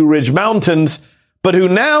the Blue Ridge Mountains, but who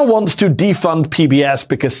now wants to defund PBS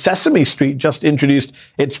because Sesame Street just introduced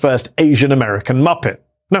its first Asian American Muppet.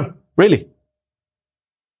 No, really.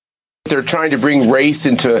 They're trying to bring race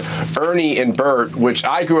into Ernie and Bert, which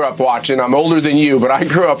I grew up watching. I'm older than you, but I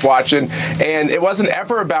grew up watching. And it wasn't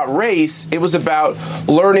ever about race. It was about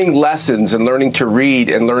learning lessons and learning to read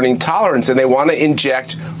and learning tolerance. And they want to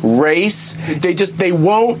inject race. They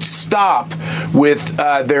won't stop with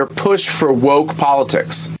their push for woke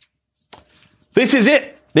politics. This is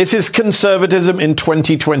it. This is conservatism in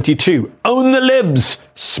 2022. Own the libs,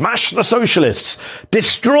 smash the socialists,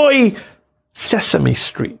 destroy Sesame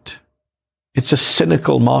Street. It's a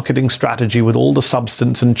cynical marketing strategy with all the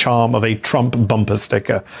substance and charm of a Trump bumper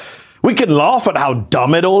sticker. We can laugh at how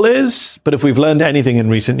dumb it all is, but if we've learned anything in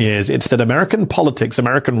recent years, it's that American politics,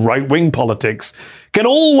 American right-wing politics, can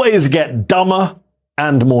always get dumber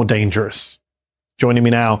and more dangerous. Joining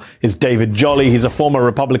me now is David Jolly. He's a former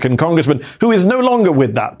Republican congressman who is no longer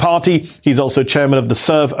with that party. He's also chairman of the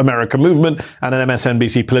Serve America movement and an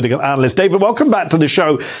MSNBC political analyst. David, welcome back to the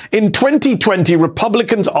show. In 2020,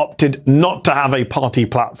 Republicans opted not to have a party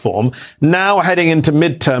platform. Now heading into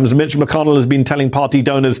midterms, Mitch McConnell has been telling party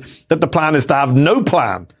donors that the plan is to have no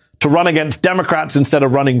plan, to run against Democrats instead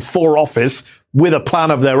of running for office with a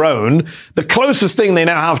plan of their own. The closest thing they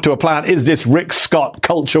now have to a plan is this Rick Scott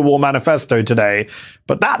culture war manifesto today.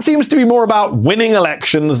 But that seems to be more about winning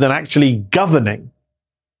elections than actually governing.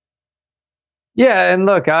 Yeah, and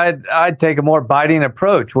look, I'd take a more biting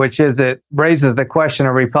approach, which is it raises the question,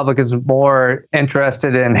 are Republicans more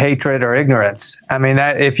interested in hatred or ignorance? I mean,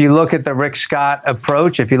 if you look at the Rick Scott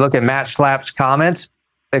approach, if you look at Matt Schlapp's comments,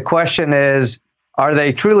 the question is, are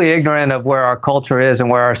they truly ignorant of where our culture is and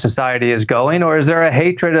where our society is going? Or is there a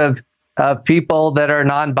hatred of people that are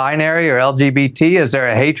non-binary or LGBT? Is there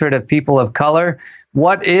a hatred of people of color?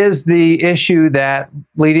 What is the issue that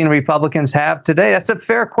leading Republicans have today? That's a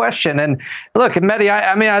fair question. And look, Mehdi,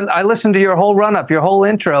 I listened to your whole run-up, your whole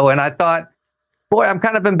intro, and I thought, boy, I'm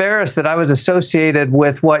kind of embarrassed that I was associated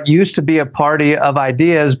with what used to be a party of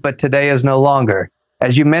ideas, but today is no longer.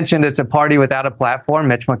 As you mentioned, it's a party without a platform.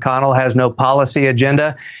 Mitch McConnell has no policy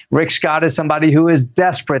agenda. Rick Scott is somebody who is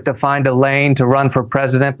desperate to find a lane to run for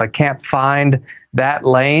president, but can't find that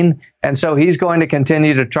lane. And so he's going to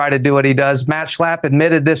continue to try to do what he does. Matt Schlapp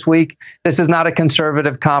admitted this week, this is not a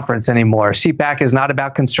conservative conference anymore. CPAC is not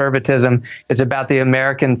about conservatism. It's about the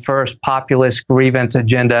American first populist grievance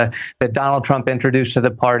agenda that Donald Trump introduced to the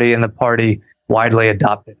party and the party widely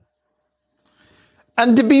adopted.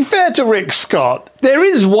 And to be fair to Rick Scott, there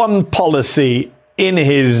is one policy in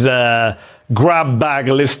his grab bag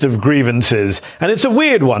list of grievances, and it's a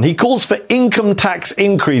weird one. He calls for income tax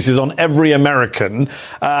increases on every American,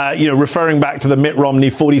 referring back to the Mitt Romney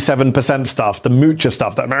 47% stuff, the moocher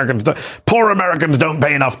stuff that poor Americans don't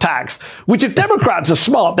pay enough tax, which if Democrats are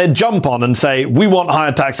smart, they'd jump on and say, we want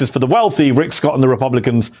higher taxes for the wealthy. Rick Scott and the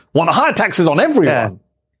Republicans want higher taxes on everyone.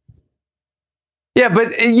 Yeah,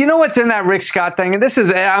 but you know what's in that Rick Scott thing? And this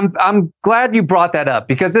is, I'm glad you brought that up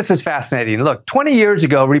because this is fascinating. Look, 20 years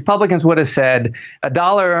ago, Republicans would have said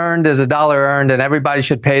 $1 earned is $1 earned and everybody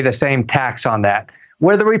should pay the same tax on that.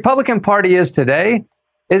 Where the Republican Party is today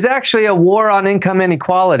is actually a war on income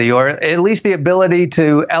inequality, or at least the ability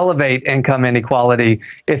to elevate income inequality,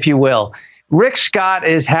 if you will. Rick Scott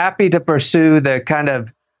is happy to pursue the kind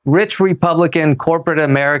of rich Republican corporate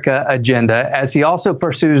America agenda as he also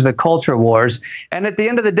pursues the culture wars. And at the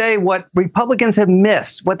end of the day, what Republicans have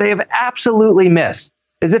missed, what they have absolutely missed,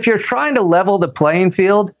 is if you're trying to level the playing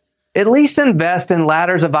field, at least invest in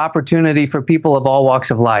ladders of opportunity for people of all walks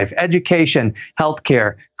of life, education,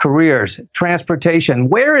 healthcare, careers, transportation.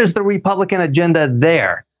 Where is the Republican agenda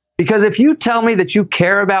there? Because if you tell me that you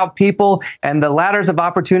care about people and the ladders of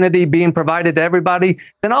opportunity being provided to everybody,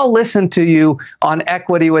 then I'll listen to you on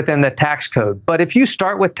equity within the tax code. But if you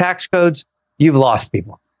start with tax codes, you've lost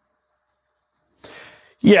people.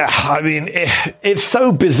 Yeah, I mean, it's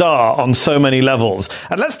so bizarre on so many levels.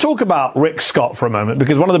 And let's talk about Rick Scott for a moment,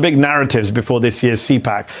 because one of the big narratives before this year's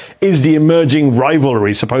CPAC is the emerging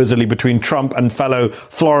rivalry, supposedly, between Trump and fellow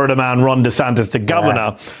Florida man Ron DeSantis, the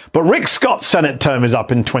governor. Yeah. But Rick Scott's Senate term is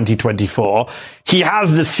up in 2024. He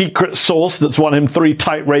has the secret source that's won him 3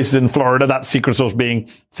 tight races in Florida, that secret source being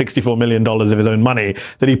 $64 million of his own money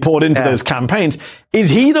that he poured into those campaigns.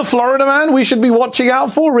 Is he the Florida man we should be watching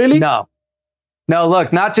out for, really? No,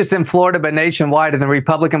 look, not just in Florida, but nationwide in the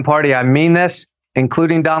Republican Party. I mean this,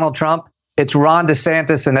 including Donald Trump. It's Ron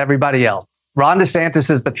DeSantis and everybody else. Ron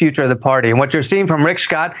DeSantis is the future of the party. And what you're seeing from Rick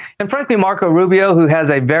Scott and frankly, Marco Rubio, who has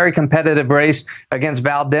a very competitive race against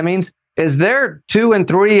Val Demings, is they're 2 and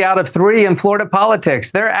 3 out of 3 in Florida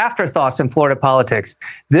politics. They're afterthoughts in Florida politics.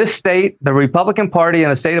 This state, the Republican Party in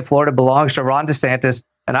the state of Florida, belongs to Ron DeSantis.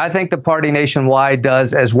 And I think the party nationwide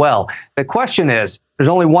does as well. The question is, there's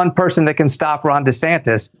only one person that can stop Ron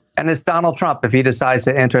DeSantis, and it's Donald Trump if he decides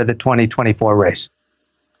to enter the 2024 race.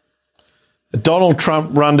 The Donald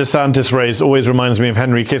Trump, Ron DeSantis race always reminds me of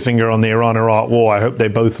Henry Kissinger on the Iran-Iraq war. I hope they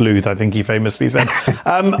both lose, I think he famously said.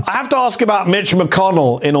 I have to ask about Mitch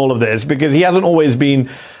McConnell in all of this, because he hasn't always been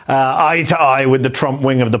eye to eye with the Trump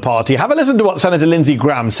wing of the party. Have a listen to what Senator Lindsey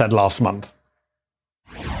Graham said last month.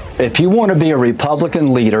 If you want to be a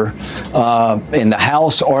Republican leader in the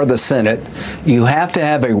House or the Senate, you have to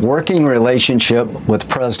have a working relationship with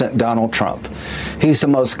President Donald Trump. He's the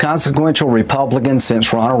most consequential Republican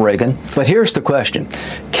since Ronald Reagan. But here's the question.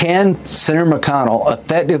 can Senator McConnell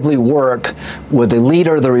effectively work with the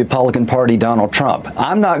leader of the Republican Party, Donald Trump?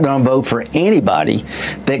 I'm not going to vote for anybody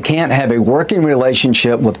that can't have a working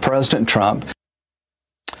relationship with President Trump.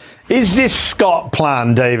 Is this Scott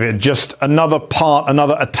plan, David, just another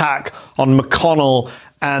attack on McConnell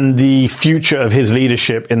and the future of his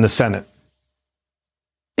leadership in the Senate?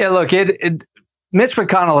 Yeah, look, Mitch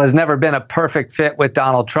McConnell has never been a perfect fit with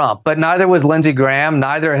Donald Trump, but neither was Lindsey Graham,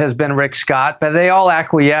 neither has been Rick Scott, but they all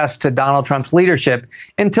acquiesced to Donald Trump's leadership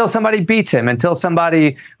until somebody beats him, until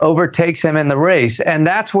somebody overtakes him in the race. And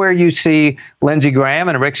that's where you see Lindsey Graham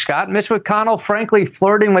and Rick Scott and Mitch McConnell, frankly,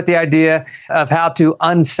 flirting with the idea of how to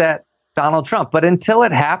unset Donald Trump. But until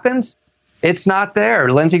it happens, it's not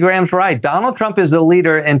there. Lindsey Graham's right. Donald Trump is the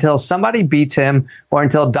leader until somebody beats him or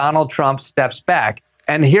until Donald Trump steps back.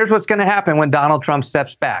 And here's what's going to happen when Donald Trump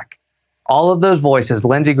steps back. All of those voices,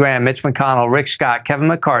 Lindsey Graham, Mitch McConnell, Rick Scott, Kevin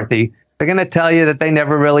McCarthy, they're going to tell you that they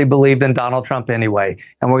never really believed in Donald Trump anyway.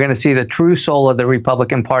 And we're going to see the true soul of the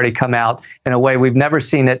Republican Party come out in a way we've never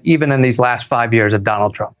seen it, even in these last 5 years of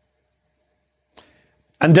Donald Trump.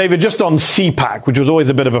 And David, just on CPAC, which was always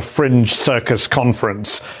a bit of a fringe circus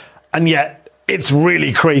conference, and yet it's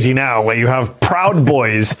really crazy now where you have Proud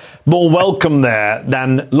Boys more welcome there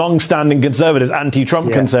than long-standing conservatives,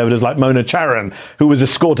 anti-Trump conservatives like Mona Charen, who was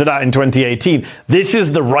escorted out in 2018. This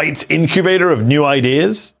is the right's incubator of new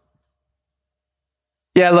ideas?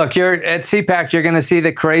 Yeah, look, you're at CPAC, you're going to see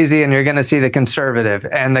the crazy and you're going to see the conservative,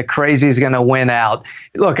 and the crazy is going to win out.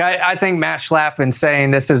 Look, I think Matt Schlapp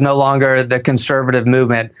saying this is no longer the conservative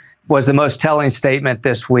movement was the most telling statement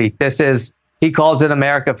this week. He calls it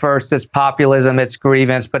America First. It's populism. It's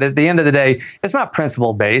grievance. But at the end of the day, it's not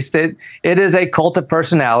principle based. It is a cult of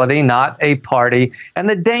personality, not a party. And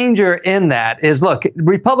the danger in that is, look,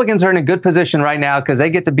 Republicans are in a good position right now because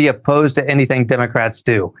they get to be opposed to anything Democrats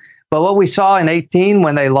do. But what we saw in 18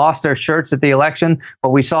 when they lost their shirts at the election,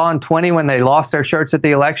 what we saw in 20 when they lost their shirts at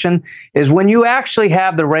the election, is when you actually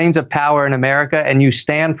have the reins of power in America and you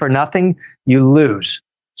stand for nothing, you lose.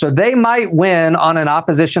 So they might win on an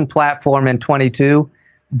opposition platform in 22,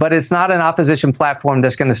 but it's not an opposition platform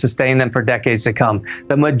that's going to sustain them for decades to come.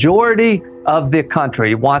 The majority of the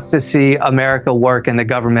country wants to see America work and the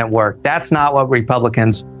government work. That's not what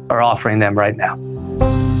Republicans are offering them right now.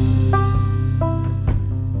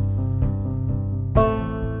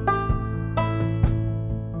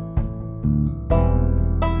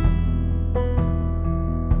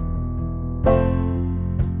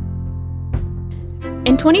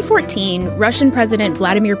 In 2014, Russian President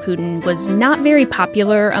Vladimir Putin was not very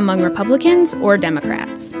popular among Republicans or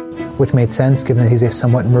Democrats. Which made sense, given that he's a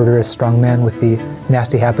somewhat murderous strongman with the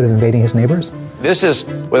nasty habit of invading his neighbors. This is,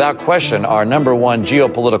 without question, our number one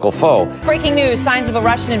geopolitical foe. Breaking news, signs of a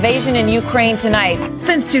Russian invasion in Ukraine tonight.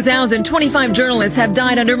 Since 2000, 25 journalists have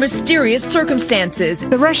died under mysterious circumstances.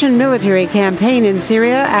 The Russian military campaign in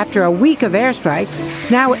Syria, after a week of airstrikes,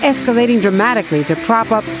 now escalating dramatically to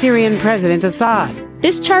prop up Syrian President Assad.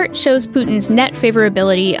 This chart shows Putin's net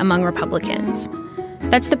favorability among Republicans.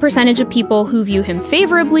 That's the percentage of people who view him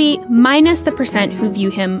favorably minus the percent who view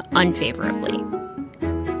him unfavorably.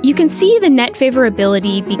 You can see the net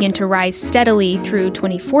favorability begin to rise steadily through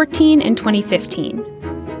 2014 and 2015.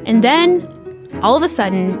 And then, all of a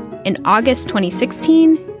sudden, in August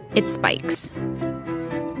 2016, it spikes.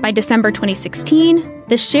 By December 2016,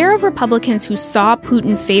 the share of Republicans who saw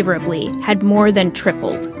Putin favorably had more than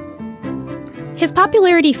tripled. His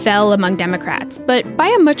popularity fell among Democrats, but by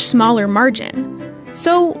a much smaller margin.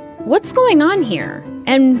 So, what's going on here?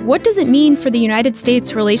 And what does it mean for the United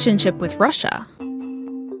States' relationship with Russia?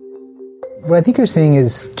 What I think you're seeing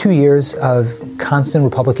is 2 years of constant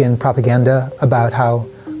Republican propaganda about how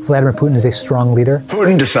Vladimir Putin is a strong leader.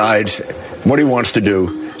 Putin decides what he wants to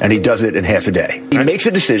do, and he does it in half a day. He makes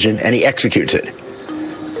a decision, and he executes it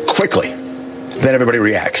quickly. Then everybody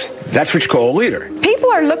reacts. That's what you call a leader. People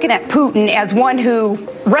are looking at Putin as one who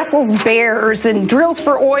wrestles bears and drills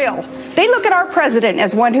for oil. They look at our president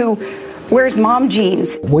as one who wears mom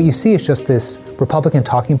jeans. What you see is just this Republican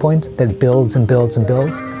talking point that builds and builds and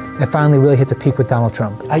builds. It finally really hits a peak with Donald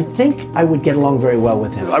Trump. I think I would get along very well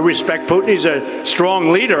with him. I respect Putin. He's a strong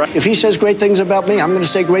leader. If he says great things about me, I'm going to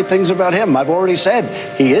say great things about him. I've already said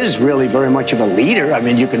he is really very much of a leader. I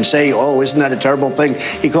mean, you can say, oh, isn't that a terrible thing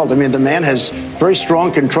he called? I mean, the man has very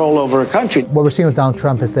strong control over a country. What we're seeing with Donald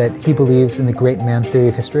Trump is that he believes in the great man theory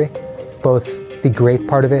of history, both the great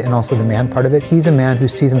part of it and also the man part of it. He's a man who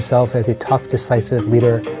sees himself as a tough, decisive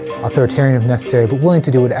leader, authoritarian if necessary, but willing to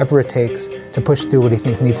do whatever it takes to push through what he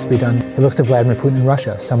thinks needs to be done. He looks to Vladimir Putin in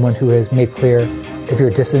Russia, someone who has made clear if you're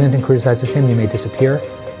a dissident and criticizes him, you may disappear.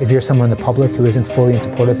 If you're someone in the public who isn't fully in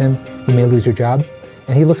support of him, you may lose your job.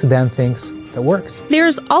 And he looks at that and thinks, that works.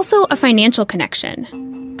 There's also a financial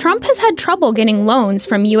connection. Trump has had trouble getting loans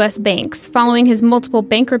from U.S. banks following his multiple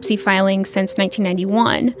bankruptcy filings since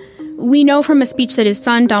 1991. We know from a speech that his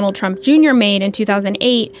son, Donald Trump Jr., made in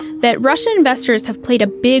 2008 that Russian investors have played a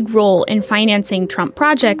big role in financing Trump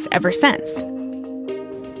projects ever since.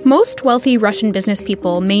 Most wealthy Russian business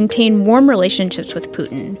people maintain warm relationships with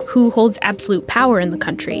Putin, who holds absolute power in the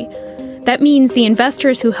country. That means the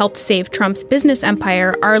investors who helped save Trump's business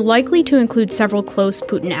empire are likely to include several close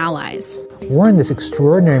Putin allies. We're in this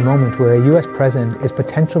extraordinary moment where a U.S. president is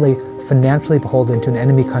potentially financially beholden to an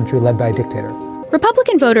enemy country led by a dictator.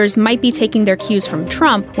 Republican voters might be taking their cues from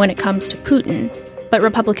Trump when it comes to Putin, but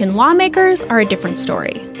Republican lawmakers are a different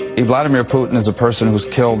story. Vladimir Putin is a person who's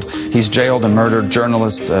killed, he's jailed and murdered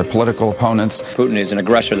journalists, political opponents. Putin is an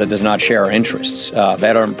aggressor that does not share our interests.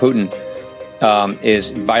 Vladimir Putin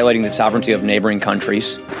is violating the sovereignty of neighboring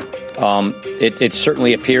countries. It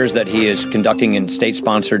certainly appears that he is conducting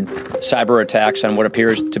state-sponsored cyber attacks on what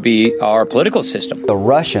appears to be our political system. The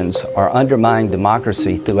Russians are undermining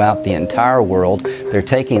democracy throughout the entire world. They're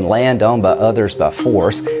taking land owned by others by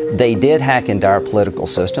force. They did hack into our political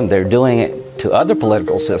system. They're doing it to other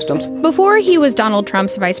political systems. Before he was Donald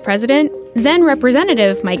Trump's vice president, then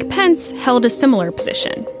Representative Mike Pence held a similar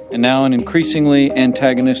position. And now an increasingly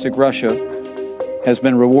antagonistic Russia has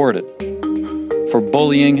been rewarded for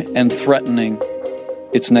bullying and threatening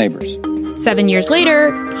its neighbors. 7 years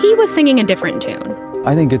later, he was singing a different tune.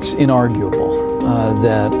 I think it's inarguable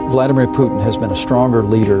that Vladimir Putin has been a stronger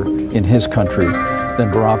leader in his country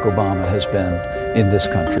than Barack Obama has been in this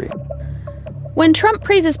country. When Trump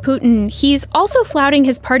praises Putin, he's also flouting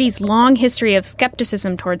his party's long history of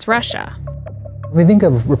skepticism towards Russia. When we think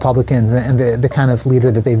of Republicans and the kind of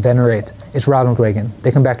leader that they venerate, it's Ronald Reagan.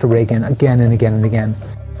 They come back to Reagan again and again and again.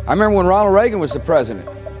 I remember when Ronald Reagan was the president.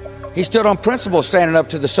 He stood on principle standing up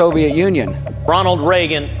to the Soviet Union. Ronald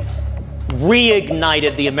Reagan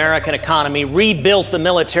reignited the American economy, rebuilt the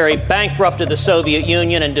military, bankrupted the Soviet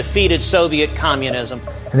Union, and defeated Soviet communism.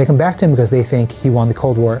 And they come back to him because they think he won the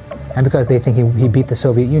Cold War and because they think he beat the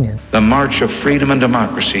Soviet Union. The march of freedom and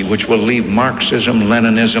democracy, which will leave Marxism,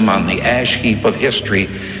 Leninism on the ash heap of history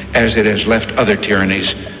as it has left other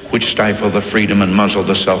tyrannies which stifle the freedom and muzzle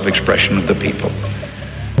the self-expression of the people.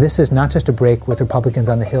 This is not just a break with Republicans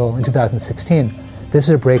on the Hill in 2016. This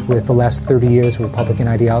is a break with the last 30 years of Republican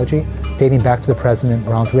ideology, dating back to the president,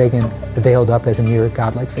 Ronald Reagan, that they held up as a near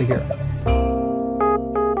godlike figure.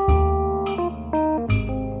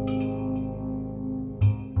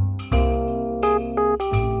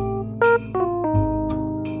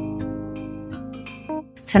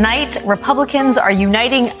 Tonight, Republicans are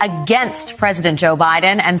uniting against President Joe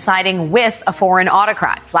Biden and siding with a foreign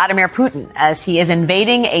autocrat, Vladimir Putin, as he is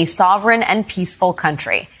invading a sovereign and peaceful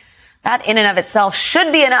country. That in and of itself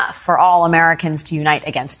should be enough for all Americans to unite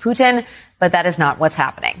against Putin, but that is not what's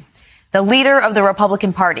happening. The leader of the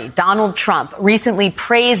Republican Party, Donald Trump, recently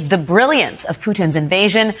praised the brilliance of Putin's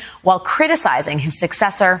invasion while criticizing his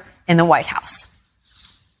successor in the White House.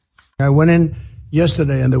 I went in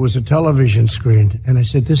yesterday and there was a television screen and I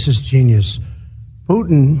said, this is genius.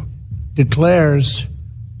 Putin declares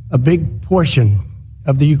a big portion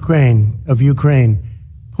of the Ukraine.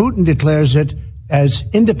 Putin declares it as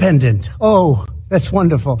independent. Oh, that's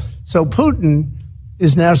wonderful. So Putin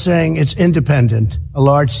is now saying it's independent, a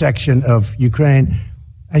large section of Ukraine.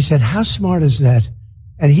 I said, how smart is that?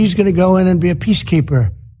 And he's going to go in and be a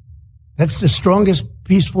peacekeeper. That's the strongest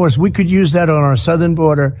peace force. We could use that on our southern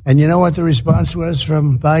border. And you know what the response was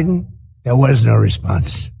from Biden? There was no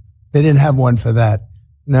response. They didn't have one for that.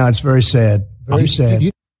 Now it's very sad. Very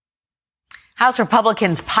sad. House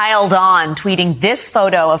Republicans piled on, tweeting this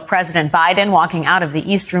photo of President Biden walking out of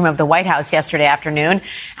the East Room of the White House yesterday afternoon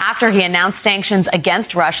after he announced sanctions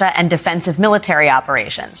against Russia and defensive military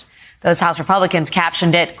operations. Those House Republicans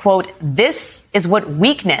captioned it, quote, "This is what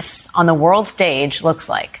weakness on the world stage looks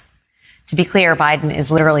like." To be clear, Biden is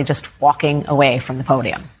literally just walking away from the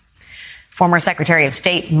podium. Former Secretary of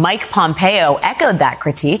State Mike Pompeo echoed that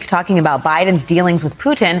critique, talking about Biden's dealings with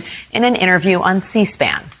Putin in an interview on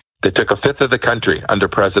C-SPAN. They took a fifth of the country under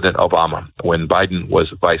President Obama when Biden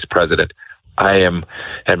was vice president. And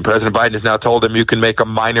President Biden has now told him you can make a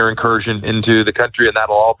minor incursion into the country and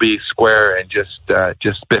that'll all be square and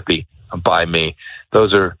just spiffy by me.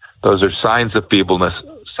 Those are signs of feebleness,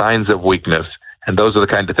 signs of weakness, and those are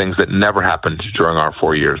the kind of things that never happened during our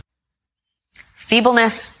 4 years.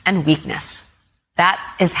 Feebleness and weakness. That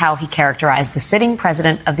is how he characterized the sitting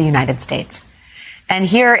president of the United States. And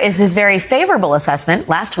here is his very favorable assessment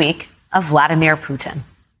last week of Vladimir Putin.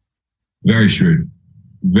 Very shrewd,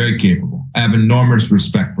 very capable, I have enormous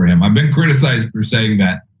respect for him. I've been criticized for saying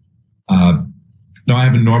that. No, I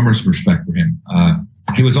have enormous respect for him.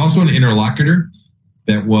 He was also an interlocutor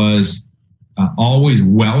that was always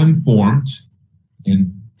well-informed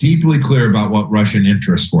and deeply clear about what Russian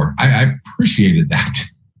interests were. I appreciated that.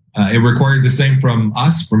 It required the same from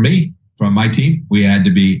us, from me, from my team. We had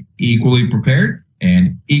to be equally prepared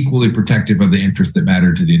and equally protective of the interests that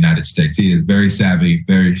matter to the United States. He is very savvy,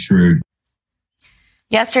 very shrewd.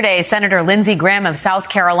 Yesterday, Senator Lindsey Graham of South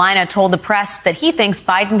Carolina told the press that he thinks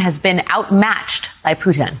Biden has been outmatched by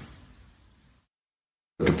Putin.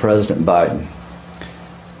 To President Biden,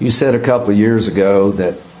 you said a couple of years ago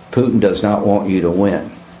that Putin does not want you to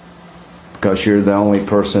win because you're the only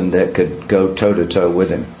person that could go toe-to-toe with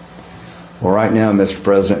him. Well, right now, Mr.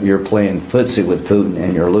 President, you're playing footsie with Putin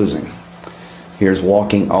and you're losing. Here's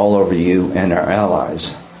walking all over you and our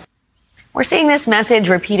allies. We're seeing this message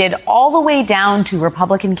repeated all the way down to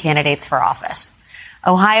Republican candidates for office.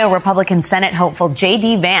 Ohio Republican Senate hopeful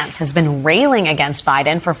J.D. Vance has been railing against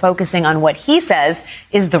Biden for focusing on what he says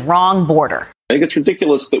is the wrong border. I think it's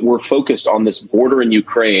ridiculous that we're focused on this border in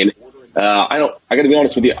Ukraine. I got to be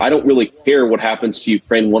honest with you. I don't really care what happens to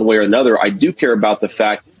Ukraine one way or another. I do care about the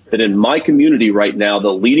fact that in my community right now,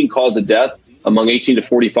 the leading cause of death among 18 to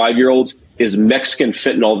 45-year-olds is Mexican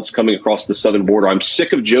fentanyl that's coming across the southern border. I'm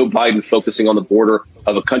sick of Joe Biden focusing on the border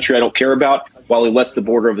of a country I don't care about while he lets the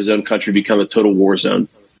border of his own country become a total war zone.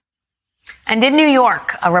 And in New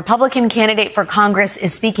York, a Republican candidate for Congress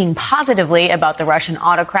is speaking positively about the Russian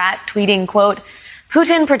autocrat, tweeting, quote,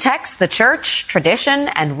 Putin protects the church, tradition,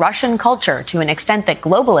 and Russian culture to an extent that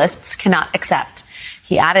globalists cannot accept.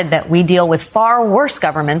 He added that we deal with far worse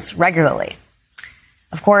governments regularly.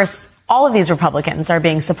 Of course, all of these Republicans are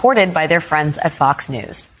being supported by their friends at Fox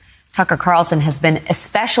News. Tucker Carlson has been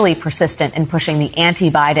especially persistent in pushing the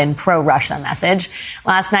anti-Biden, pro-Russia message.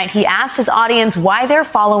 Last night, he asked his audience why they're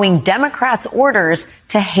following Democrats' orders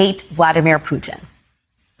to hate Vladimir Putin.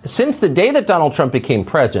 Since the day that Donald Trump became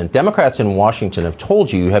president, Democrats in Washington have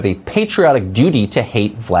told you have a patriotic duty to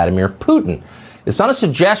hate Vladimir Putin. It's not a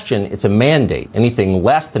suggestion, it's a mandate. Anything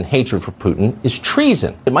less than hatred for Putin is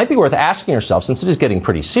treason. It might be worth asking yourself, since it is getting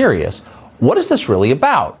pretty serious, what is this really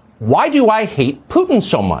about? Why do I hate Putin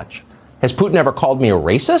so much? Has Putin ever called me a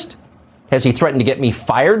racist? Has he threatened to get me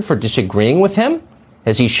fired for disagreeing with him?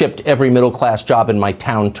 Has he shipped every middle-class job in my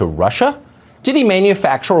town to Russia? Did he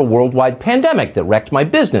manufacture a worldwide pandemic that wrecked my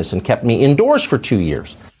business and kept me indoors for 2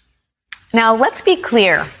 years? Now, let's be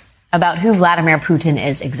clear about who Vladimir Putin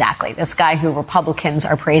is exactly, this guy who Republicans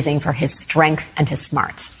are praising for his strength and his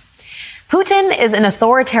smarts. Putin is an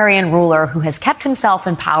authoritarian ruler who has kept himself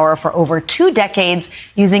in power for over 2 decades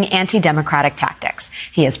using anti-democratic tactics.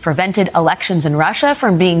 He has prevented elections in Russia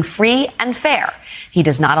from being free and fair. He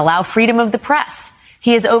does not allow freedom of the press.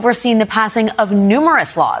 He has overseen the passing of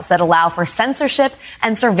numerous laws that allow for censorship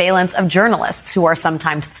and surveillance of journalists who are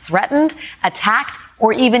sometimes threatened, attacked,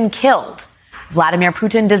 or even killed. Vladimir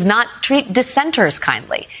Putin does not treat dissenters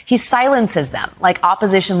kindly. He silences them, like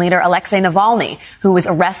opposition leader Alexei Navalny, who was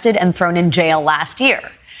arrested and thrown in jail last year.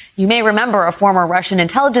 You may remember a former Russian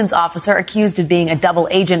intelligence officer accused of being a double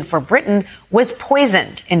agent for Britain was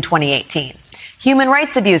poisoned in 2018. Human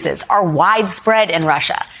rights abuses are widespread in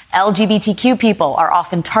Russia. LGBTQ people are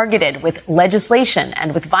often targeted with legislation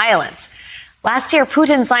and with violence. Last year,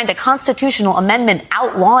 Putin signed a constitutional amendment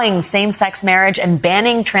outlawing same-sex marriage and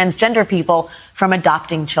banning transgender people from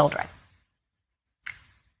adopting children.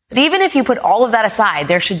 But even if you put all of that aside,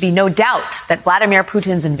 there should be no doubt that Vladimir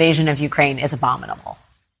Putin's invasion of Ukraine is abominable.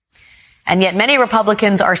 And yet many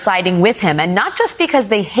Republicans are siding with him, and not just because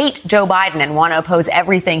they hate Joe Biden and want to oppose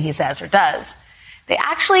everything he says or does. They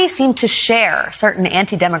actually seem to share certain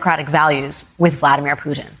anti-democratic values with Vladimir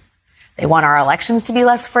Putin. They want our elections to be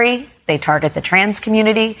less free. They target the trans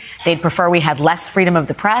community. They'd prefer we had less freedom of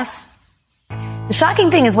the press. The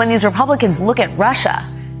shocking thing is when these Republicans look at Russia,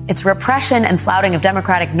 its repression and flouting of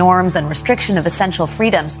democratic norms and restriction of essential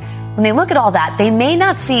freedoms, when they look at all that, they may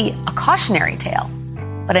not see a cautionary tale,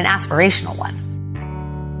 but an aspirational one.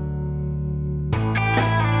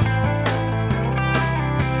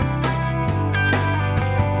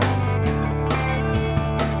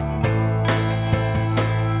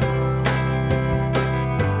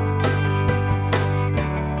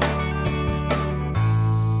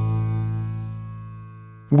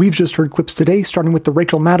 We've just heard clips today, starting with the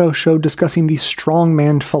Rachel Maddow Show discussing the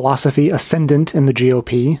strongman philosophy ascendant in the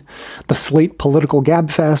GOP. The Slate Political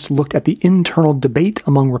Gabfest looked at the internal debate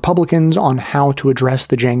among Republicans on how to address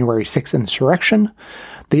the January 6th insurrection.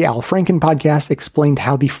 The Al Franken podcast explained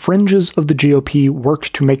how the fringes of the GOP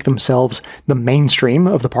worked to make themselves the mainstream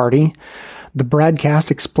of the party. The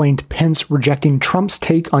broadcast explained Pence rejecting Trump's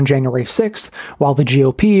take on January 6th, while the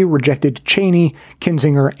GOP rejected Cheney,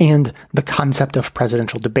 Kinzinger, and the concept of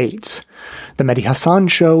presidential debates. The Mehdi Hasan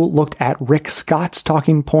show looked at Rick Scott's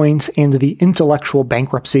talking points and the intellectual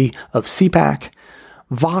bankruptcy of CPAC.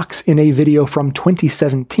 Vox, in a video from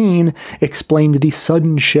 2017, explained the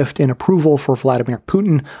sudden shift in approval for Vladimir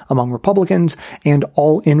Putin among Republicans, and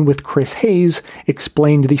All In with Chris Hayes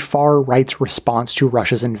explained the far right's response to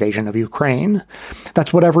Russia's invasion of Ukraine.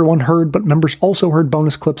 That's what everyone heard, but members also heard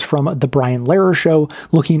bonus clips from The Brian Lehrer Show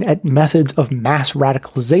looking at methods of mass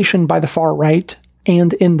radicalization by the far right,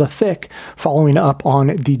 and In the Thick, following up on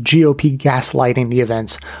the GOP gaslighting the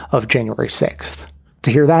events of January 6th.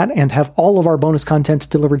 To hear that and have all of our bonus content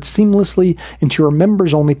delivered seamlessly into your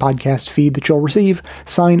members-only podcast feed that you'll receive,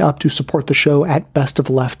 sign up to support the show at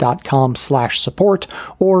bestofleft.com/support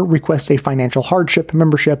or request a financial hardship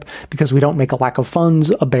membership because we don't make a lack of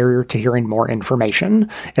funds a barrier to hearing more information.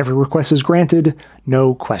 Every request is granted,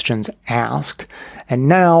 no questions asked. And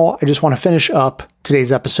now I just want to finish up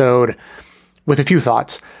today's episode with a few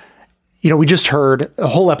thoughts. We just heard a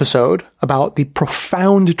whole episode about the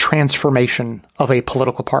profound transformation of a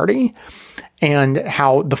political party and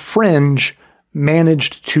how the fringe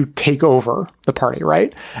managed to take over the party,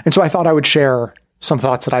 right? And so I thought I would share some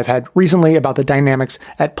thoughts that I've had recently about the dynamics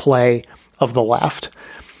at play of the left.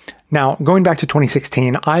 Now, going back to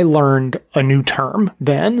 2016, I learned a new term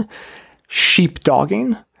then,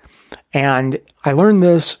 sheepdogging. And I learned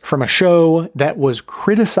this from a show that was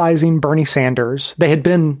criticizing Bernie Sanders. They had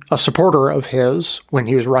been a supporter of his when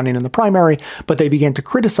he was running in the primary, but they began to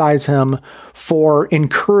criticize him for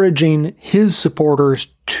encouraging his supporters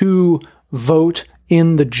to vote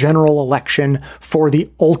in the general election for the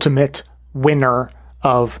ultimate winner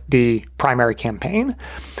of the primary campaign.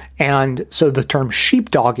 And so the term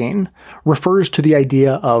sheepdogging refers to the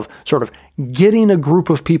idea of sort of getting a group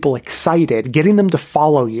of people excited, getting them to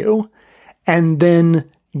follow you, and then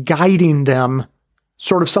guiding them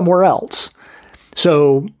sort of somewhere else.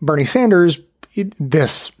 So Bernie Sanders,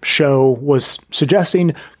 this show was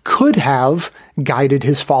suggesting, could have guided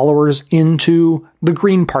his followers into the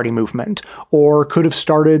Green Party movement, or could have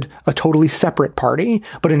started a totally separate party,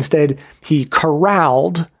 but instead he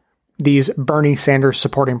corralled these Bernie Sanders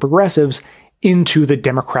supporting progressives into the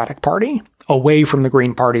Democratic Party, away from the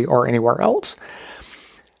Green Party or anywhere else.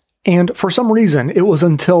 And for some reason, it was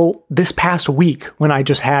until this past week when I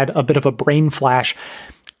just had a bit of a brain flash.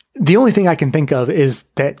 The only thing I can think of is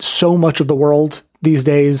that so much of the world these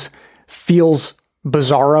days feels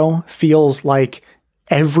bizarro, feels like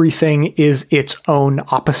everything is its own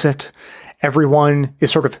opposite. Everyone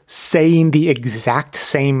is sort of saying the exact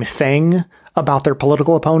same thing about their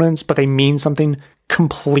political opponents, but they mean something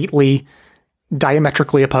completely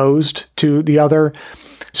diametrically opposed to the other.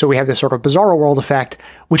 So we have this sort of bizarro world effect,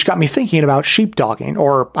 which got me thinking about sheepdogging,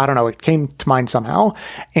 or I don't know, it came to mind somehow.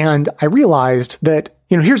 And I realized that,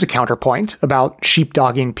 here's a counterpoint about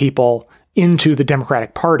sheepdogging people into the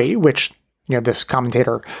Democratic Party, which, this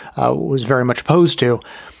commentator was very much opposed to.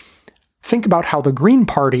 Think about how the Green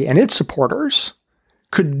Party and its supporters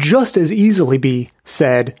could just as easily be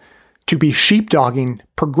said to be sheepdogging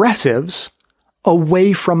progressives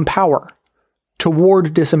away from power,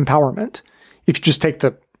 toward disempowerment. If you just take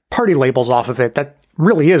the party labels off of it, that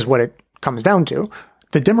really is what it comes down to.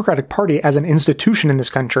 The Democratic Party as an institution in this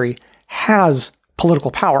country has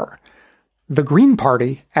political power. The Green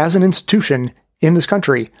Party as an institution in this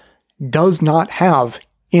country does not have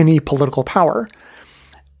any political power.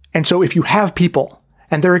 And so if you have people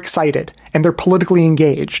and they're excited and they're politically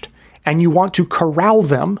engaged and you want to corral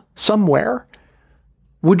them somewhere,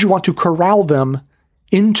 would you want to corral them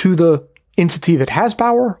into the entity that has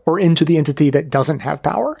power or into the entity that doesn't have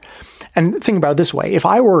power? And think about it this way. If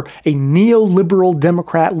I were a neoliberal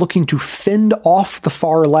Democrat looking to fend off the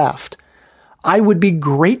far left, I would be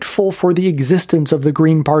grateful for the existence of the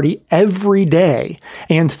Green Party every day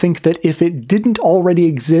and think that if it didn't already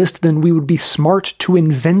exist, then we would be smart to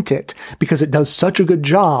invent it because it does such a good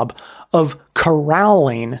job of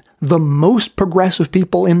corralling the most progressive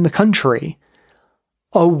people in the country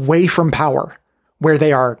away from power, where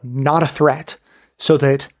they are not a threat, so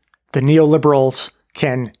that the neoliberals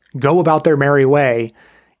can go about their merry way,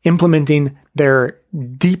 implementing their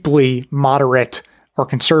deeply moderate or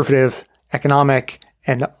conservative economic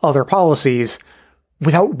and other policies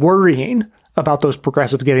without worrying about those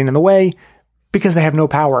progressives getting in the way, because they have no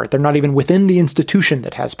power. They're not even within the institution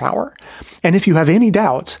that has power. And if you have any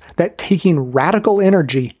doubts that taking radical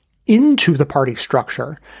energy into the party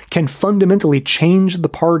structure can fundamentally change the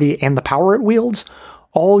party and the power it wields,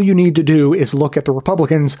 All you need to do is look at the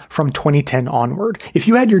Republicans from 2010 onward. If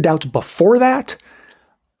you had your doubts before that,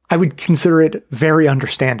 I would consider it very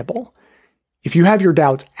understandable. If you have your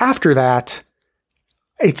doubts after that,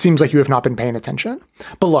 it seems like you have not been paying attention.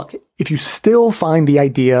 But look, if you still find the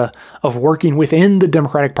idea of working within the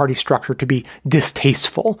Democratic Party structure to be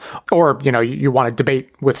distasteful, or, you want to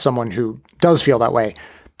debate with someone who does feel that way,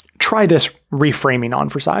 try this reframing on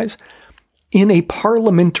for size. In a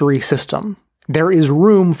parliamentary system, there is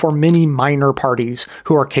room for many minor parties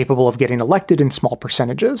who are capable of getting elected in small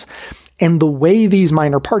percentages. And the way these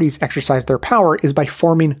minor parties exercise their power is by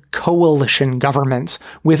forming coalition governments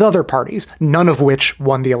with other parties, none of which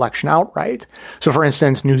won the election outright. So for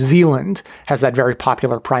instance, New Zealand has that very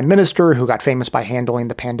popular prime minister who got famous by handling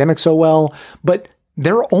the pandemic so well, but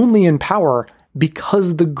they're only in power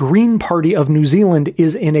because the Green Party of New Zealand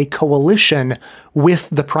is in a coalition with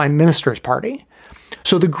the Prime Minister's party.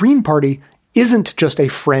 So the Green Party isn't just a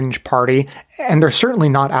fringe party, and they're certainly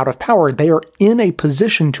not out of power. They are in a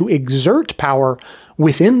position to exert power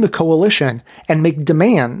within the coalition and make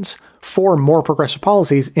demands for more progressive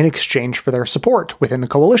policies in exchange for their support within the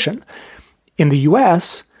coalition. In the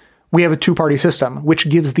US, we have a two-party system, which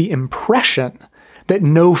gives the impression that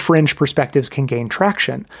no fringe perspectives can gain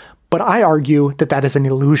traction. But I argue that that is an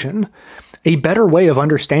illusion. A better way of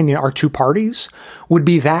understanding our two parties would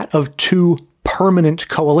be that of two permanent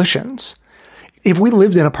coalitions. If we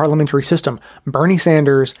lived in a parliamentary system, Bernie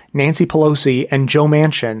Sanders, Nancy Pelosi, and Joe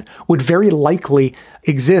Manchin would very likely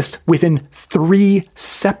exist within three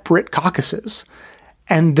separate caucuses.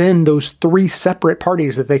 And then those three separate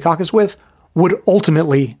parties that they caucus with would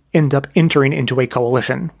ultimately end up entering into a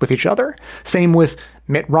coalition with each other. Same with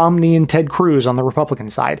Mitt Romney and Ted Cruz on the Republican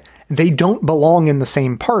side. They don't belong in the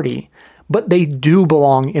same party, but they do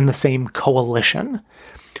belong in the same coalition.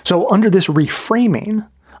 So under this reframing,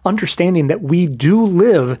 understanding that we do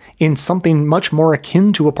live in something much more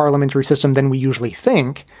akin to a parliamentary system than we usually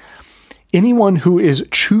think, anyone who is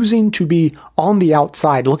choosing to be on the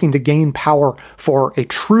outside, looking to gain power for a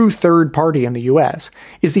true third party in the US,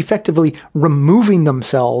 is effectively removing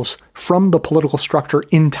themselves from the political structure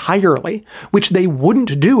entirely, which they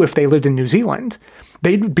wouldn't do if they lived in New Zealand.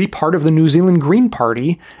 They'd be part of the New Zealand Green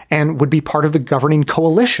Party and would be part of the governing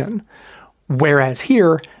coalition. Whereas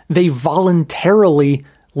here, they voluntarily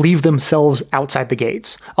leave themselves outside the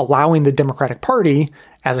gates, allowing the Democratic Party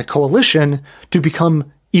as a coalition to become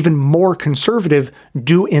even more conservative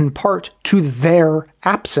due in part to their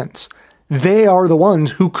absence. They are the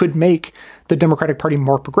ones who could make the Democratic Party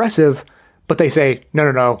more progressive, but they say,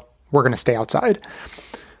 no, we're going to stay outside.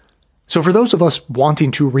 So for those of us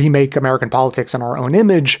wanting to remake American politics in our own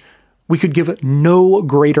image, we could give no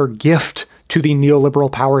greater gift to the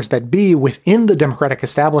neoliberal powers that be within the Democratic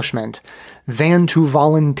establishment than to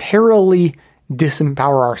voluntarily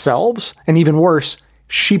disempower ourselves, and even worse,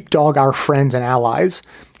 sheepdog our friends and allies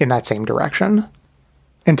in that same direction.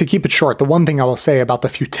 And to keep it short, the one thing I will say about the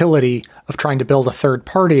futility of trying to build a third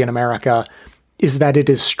party in America is that it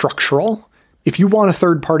is structural. If you want a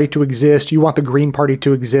third party to exist, you want the Green Party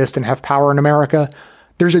to exist and have power in America,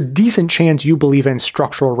 there's a decent chance you believe in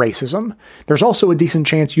structural racism. There's also a decent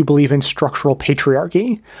chance you believe in structural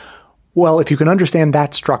patriarchy. Well, if you can understand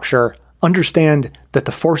that structure, understand that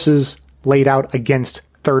the forces laid out against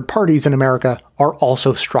third parties in America are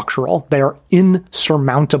also structural. They are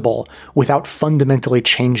insurmountable without fundamentally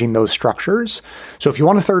changing those structures. So if you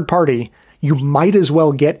want a third party, you might as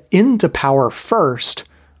well get into power first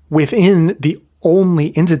within the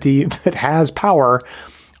only entity that has power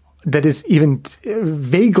that is even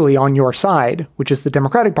vaguely on your side, which is the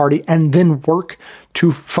Democratic Party, and then work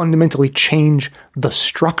to fundamentally change the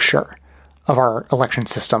structure of our election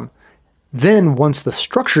system. Then, once the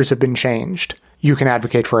structures have been changed, you can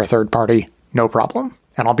advocate for a third party, no problem.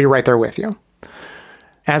 And I'll be right there with you.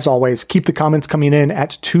 As always, keep the comments coming in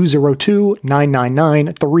at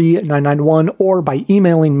 202-999-3991 or by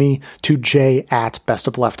emailing me to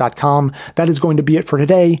j@bestofleft.com. That is going to be it for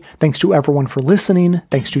today. Thanks to everyone for listening.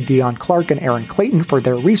 Thanks to Dion Clark and Aaron Clayton for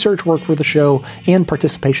their research work for the show and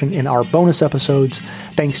participation in our bonus episodes.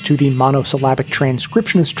 Thanks to the monosyllabic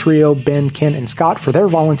transcriptionist trio, Ben, Ken, and Scott, for their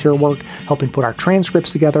volunteer work helping put our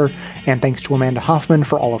transcripts together. And thanks to Amanda Hoffman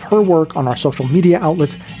for all of her work on our social media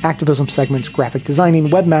outlets, activism segments, graphic designing,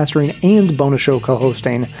 webmastering and bonus show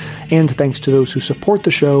co-hosting. And thanks to those who support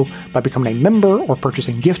the show by becoming a member or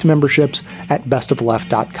purchasing gift memberships at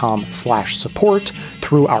bestofleft.com/support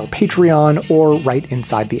through our Patreon or right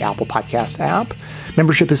inside the Apple Podcasts app.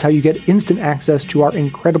 Membership is how you get instant access to our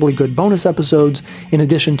incredibly good bonus episodes, in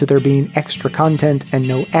addition to there being extra content and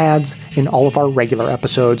no ads in all of our regular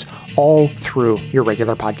episodes, all through your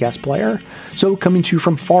regular podcast player. So, coming to you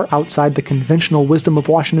from far outside the conventional wisdom of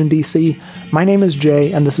Washington, D.C., my name is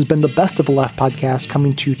Jay, and this has been the Best of the Left podcast,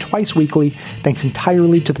 coming to you twice weekly, thanks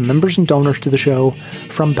entirely to the members and donors to the show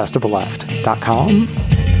from bestoftheleft.com.